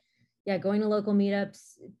 but yeah, going to local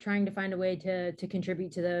meetups, trying to find a way to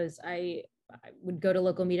contribute to those. I would go to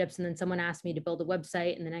local meetups, and then someone asked me to build a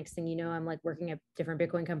website, and the next thing you know, I'm like working at different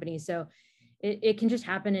Bitcoin companies. So it can just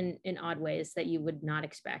happen in odd ways that you would not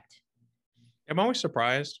expect. I'm always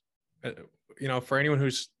surprised, for anyone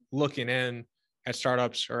who's looking in at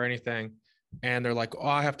startups or anything, and they're like, oh,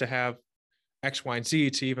 I have to have X, Y, and Z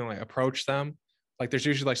to even like approach them. Like there's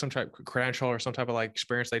usually like some type of credential or some type of like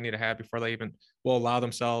experience they need to have before they even will allow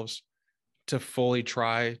themselves to fully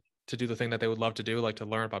try to do the thing that they would love to do, like to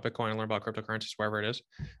learn about Bitcoin and learn about cryptocurrencies, wherever it is.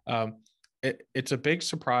 It's a big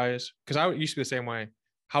surprise, because I used to be the same way,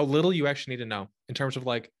 how little you actually need to know in terms of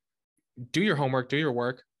like, do your homework, do your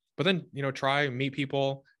work, but then, try, meet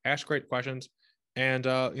people, ask great questions. and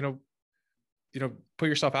put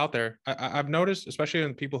yourself out there. I've noticed, especially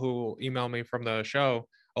in people who email me from the show,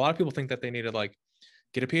 a lot of people think that they need to like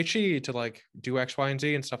get a PhD to like do X, Y, and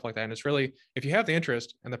Z and stuff like that. And it's really, if you have the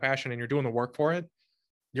interest and the passion and you're doing the work for it,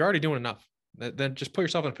 you're already doing enough. Then just put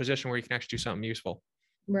yourself in a position where you can actually do something useful.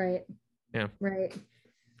 Right. Yeah. Right.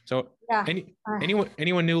 So yeah.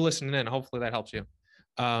 anyone new listening in, hopefully that helps you.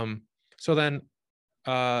 So then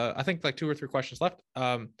I think like 2 or 3 questions left.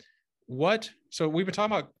 So we've been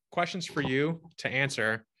talking about questions for you to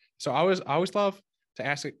answer. So I always love to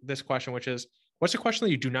ask this question, which is, what's a question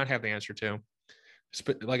that you do not have the answer to?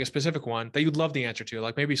 Like a specific one that you'd love the answer to,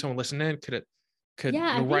 like maybe someone listening in could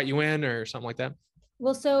write you in or something like that.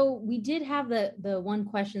 Well, so we did have the one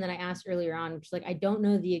question that I asked earlier on, which is like, I don't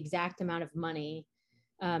know the exact amount of money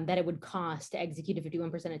that it would cost to execute a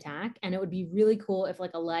 51% attack. And it would be really cool if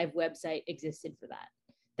like a live website existed for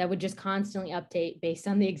that would just constantly update based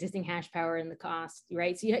on the existing hash power and the cost,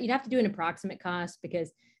 right? So you'd have to do an approximate cost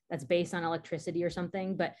because that's based on electricity or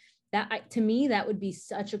something. But that, to me, that would be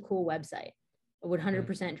such a cool website. It would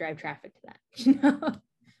 100% drive traffic to that.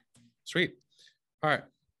 Sweet. All right.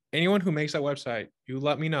 Anyone who makes that website, you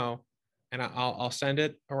let me know, and I'll send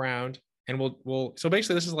it around, and we'll. So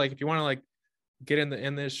basically, this is like if you want to like get in the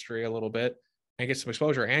industry a little bit and get some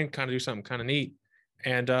exposure and kind of do something kind of neat,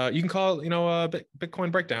 and you can call it,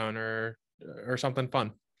 Bitcoin breakdown or something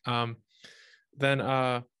fun. Then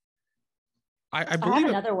I believe have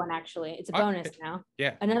another one actually. It's a bonus now.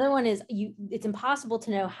 Yeah. Another one is it's impossible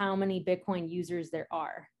to know how many Bitcoin users there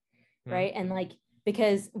are, right? And like,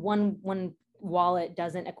 because one wallet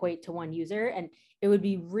doesn't equate to one user. And it would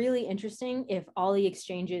be really interesting if all the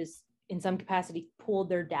exchanges in some capacity pooled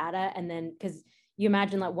their data. And then, because you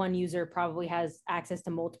imagine that one user probably has access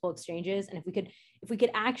to multiple exchanges. And if we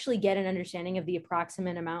could actually get an understanding of the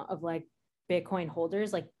approximate amount of like Bitcoin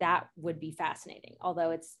holders, like that would be fascinating,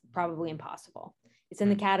 although it's probably impossible. It's in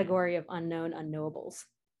the category of unknown unknowables.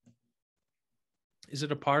 Is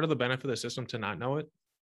it a part of the benefit of the system to not know it?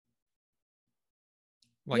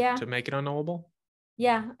 Like to make it unknowable?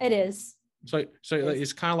 Yeah, it is. So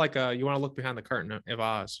it's kind of like you want to look behind the curtain of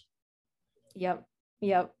Oz. Yep.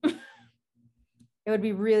 It would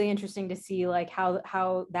be really interesting to see like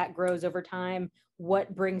how that grows over time,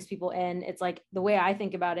 what brings people in. It's like, the way I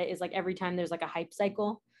think about it is like every time there's like a hype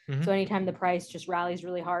cycle. Mm-hmm. So anytime the price just rallies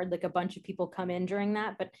really hard, like a bunch of people come in during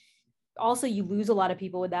that. But also you lose a lot of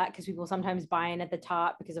people with that because people sometimes buy in at the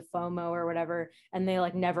top because of FOMO or whatever, and they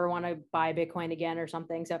like never want to buy Bitcoin again or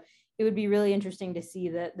something. So it would be really interesting to see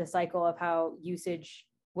the cycle of how usage,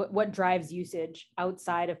 what drives usage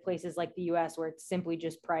outside of places like the US where it's simply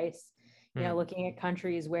just price. Looking at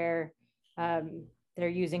countries where they're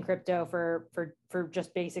using crypto for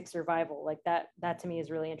just basic survival, like that to me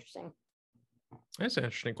is really interesting. That's an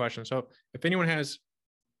interesting question. So if anyone has,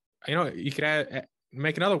 you could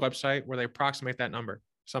make another website where they approximate that number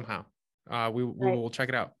somehow. We will check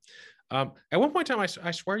it out. At one point in time,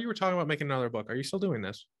 I swear you were talking about making another book. Are you still doing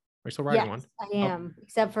this? Are you still writing one? I am,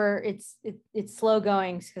 except for it's slow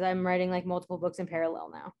going because I'm writing like multiple books in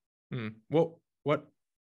parallel now. Well, what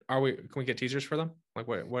are we? Can we get teasers for them? Like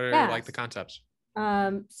what are like the concepts?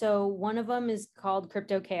 So one of them is called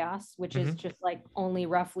Crypto Chaos, which is just like only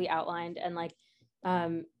roughly outlined, and like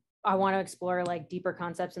I want to explore like deeper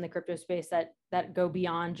concepts in the crypto space that go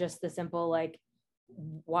beyond just the simple like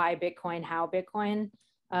why Bitcoin, how Bitcoin.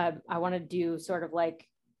 I want to do sort of like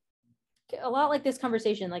a lot like this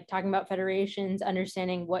conversation, like talking about federations,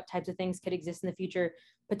 understanding what types of things could exist in the future,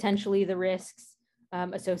 potentially the risks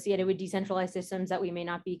associated with decentralized systems that we may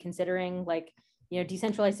not be considering. Like,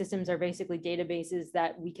 decentralized systems are basically databases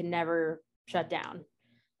that we can never shut down.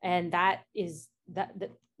 And that is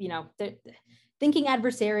thinking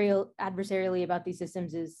adversarially about these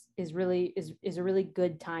systems is a really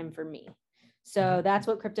good time for me. So that's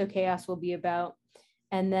what Crypto Chaos will be about.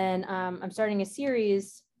 And then I'm starting a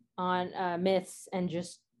series on myths and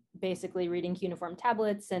just basically reading cuneiform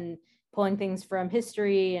tablets and pulling things from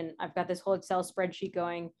history. And I've got this whole Excel spreadsheet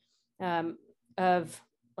going of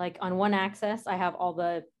like on one axis, I have all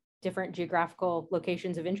the different geographical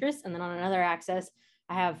locations of interest. And then on another axis,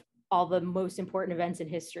 I have all the most important events in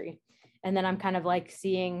history. And then I'm kind of like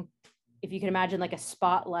seeing, if you can imagine like a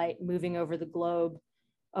spotlight moving over the globe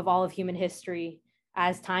of all of human history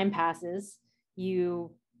as time passes,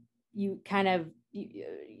 you kind of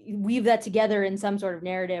you weave that together in some sort of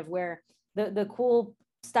narrative where the cool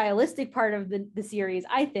stylistic part of the series,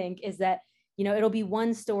 I think, is that, it'll be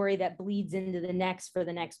one story that bleeds into the next for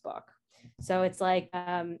the next book. So it's like,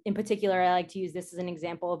 in particular, I like to use this as an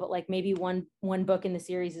example, but like maybe one book in the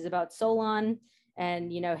series is about Solon,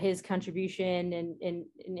 and his contribution in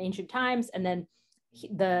ancient times, and then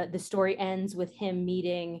the story ends with him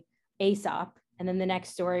meeting Aesop, and then the next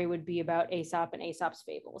story would be about Aesop and Aesop's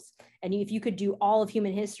fables. And if you could do all of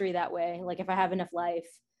human history that way, like if I have enough life,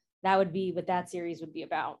 that would be what that series would be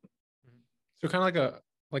about. So kind of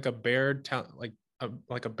like a Baird,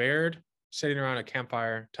 like a Baird sitting around a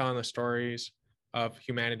campfire telling the stories of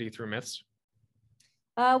humanity through myths.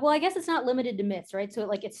 Well, I guess it's not limited to myths, right? So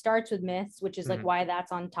it starts with myths, which is like why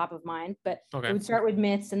that's on top of mind. But it would start with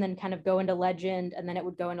myths and then kind of go into legend, and then it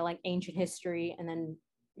would go into like ancient history, and then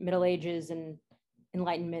Middle Ages and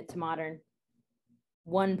Enlightenment to modern.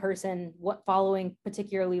 One person following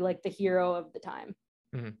particularly like the hero of the time.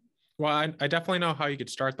 Mm-hmm. Well, I definitely know how you could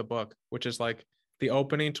start the book, which is like the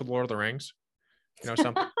opening to Lord of the Rings.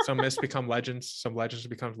 Some myths become legends, some legends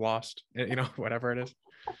become lost, whatever it is.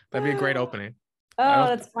 That'd be a great opening. Oh,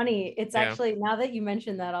 that's funny. It's actually, now that you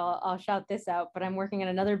mentioned that, I'll shout this out, but I'm working on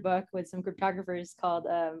another book with some cryptographers called,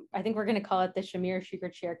 I think we're going to call it the Shamir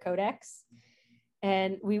Secret Share Codex.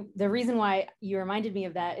 And the reason why you reminded me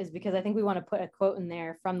of that is because I think we want to put a quote in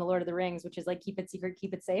there from the Lord of the Rings, which is like, keep it secret,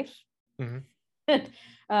 keep it safe.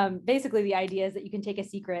 Mm-hmm. Basically, the idea is that you can take a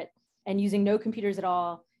secret and using no computers at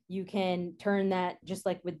all, you can turn that, just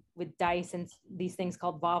like with dice and these things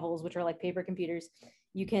called baubles, which are like paper computers.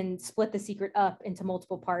 You can split the secret up into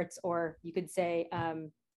multiple parts, or you could say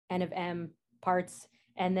N of M parts,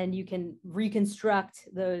 and then you can reconstruct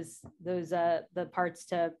those the parts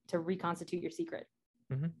to reconstitute your secret.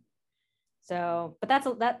 Mm-hmm. So, but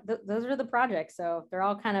those are the projects. So they're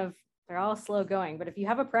all slow going. But if you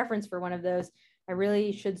have a preference for one of those, I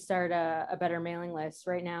really should start a better mailing list.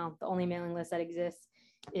 Right now, the only mailing list that exists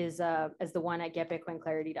is the one at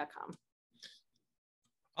getbitcoinclarity.com.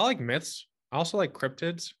 I like myths. I also like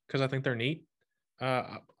cryptids because I think they're neat.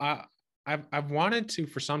 I've wanted to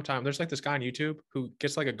for some time. There's like this guy on YouTube who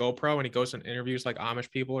gets like a GoPro and he goes and interviews like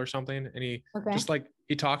Amish people or something, and he just like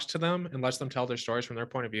he talks to them and lets them tell their stories from their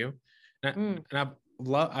point of view. And I've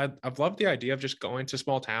loved the idea of just going to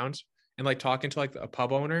small towns and like talking to like a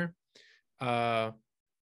pub owner,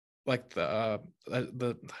 like the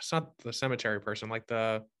it's not the cemetery person, like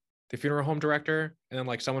the funeral home director, and then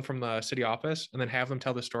like someone from the city office, and then have them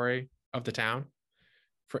tell the story of the town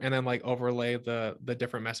and then like overlay the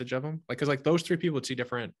different message of them, like because like those three people would see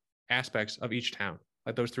different aspects of each town,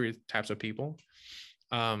 like those three types of people.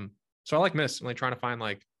 So I like myths and like trying to find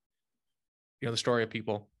like the story of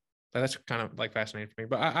people. That's kind of like fascinating for me.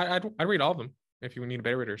 But I'd read all of them if you need a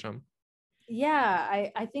beta reader or something. Yeah,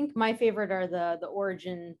 I think my favorite are the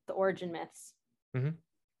origin myths. Mm-hmm.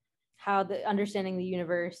 How the understanding the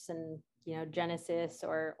universe and Genesis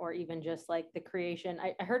or even just like the creation.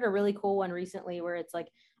 I heard a really cool one recently where it's like,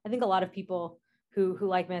 I think a lot of people who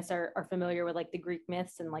like myths are familiar with like the Greek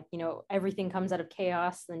myths, and like everything comes out of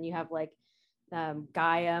chaos. Then you have like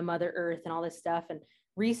Gaia, Mother Earth, and all this stuff. And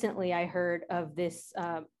recently I heard of this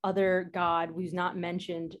other god who's not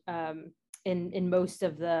mentioned in most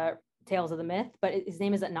of the tales of the myth, but his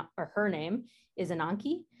name is her name is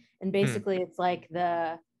Ananke, and basically it's like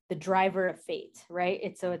the driver of fate, right?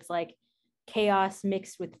 It's like chaos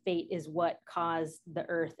mixed with fate is what caused the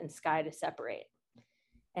earth and sky to separate.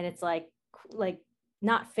 And it's like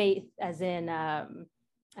not faith as in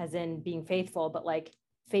being faithful, but like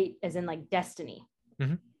fate as in like destiny.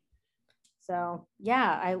 Mm-hmm. So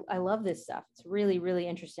yeah, I love this stuff. It's really, really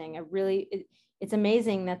interesting. It's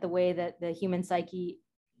amazing that the way that the human psyche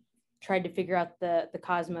tried to figure out the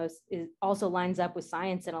cosmos also lines up with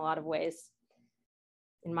science in a lot of ways,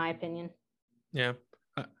 in my opinion. Yeah,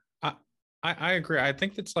 I agree. I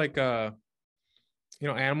think it's like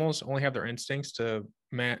animals only have their instincts to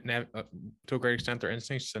a great extent, their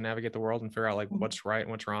instincts to navigate the world and figure out like what's right and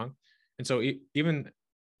what's wrong. And so even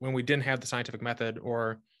when we didn't have the scientific method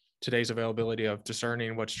or today's availability of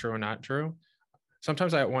discerning what's true and not true,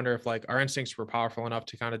 sometimes I wonder if like our instincts were powerful enough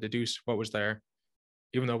to kind of deduce what was there,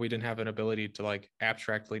 even though we didn't have an ability to like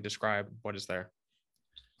abstractly describe what is there.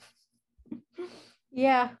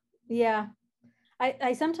 Yeah.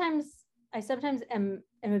 I sometimes am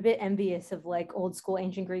a bit envious of like old school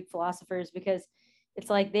ancient Greek philosophers, because it's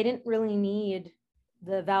like they didn't really need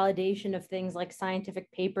the validation of things like scientific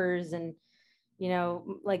papers and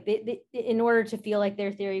like they in order to feel like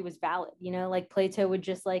their theory was valid. Like Plato would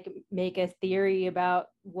just like make a theory about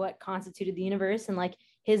what constituted the universe, and like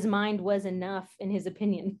his mind was enough in his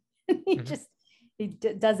opinion. He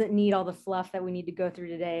doesn't need all the fluff that we need to go through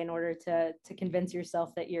today in order to convince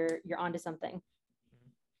yourself that you're onto something.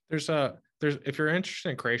 There's if you're interested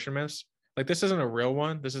in creation myths, like this isn't a real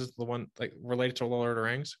one. This is the one like related to Lord of the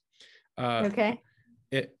Rings. Okay.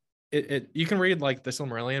 You can read like the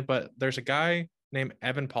Silmarillion, but there's a guy named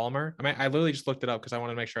Evan Palmer. I mean, I literally just looked it up because I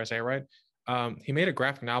wanted to make sure I say it right. He made a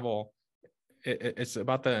graphic novel. It's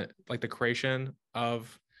about the creation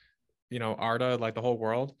of, Arda, like the whole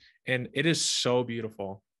world, and it is so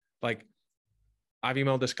beautiful. Like, I've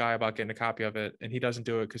emailed this guy about getting a copy of it, and he doesn't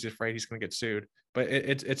do it because he's afraid he's going to get sued. But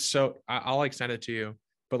it's so I'll like send it to you.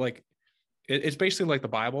 But like, it's basically like the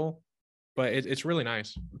Bible, but it's really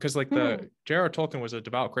nice because like the J.R.R. Tolkien was a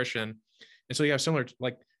devout Christian, and so you have similar,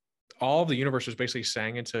 like, all of the universe was basically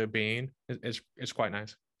sang into being. It's quite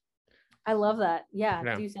nice. I love that. Yeah,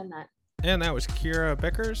 Yeah. do send that. And that was Kira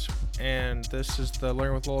Bickers, and this is the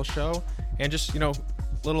Learning with Lowell show. And just,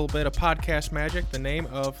 little bit of podcast magic. The name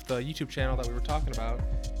of the YouTube channel that we were talking about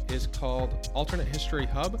is called Alternate History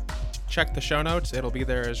Hub. Check the show notes. It'll be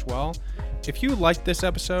there as well. If you liked this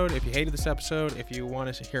episode, if you hated this episode, if you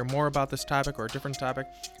want to hear more about this topic or a different topic,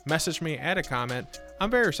 message me, add a comment.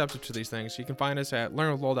 I'm very receptive to these things. You can find us at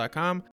learnwithlowell.com.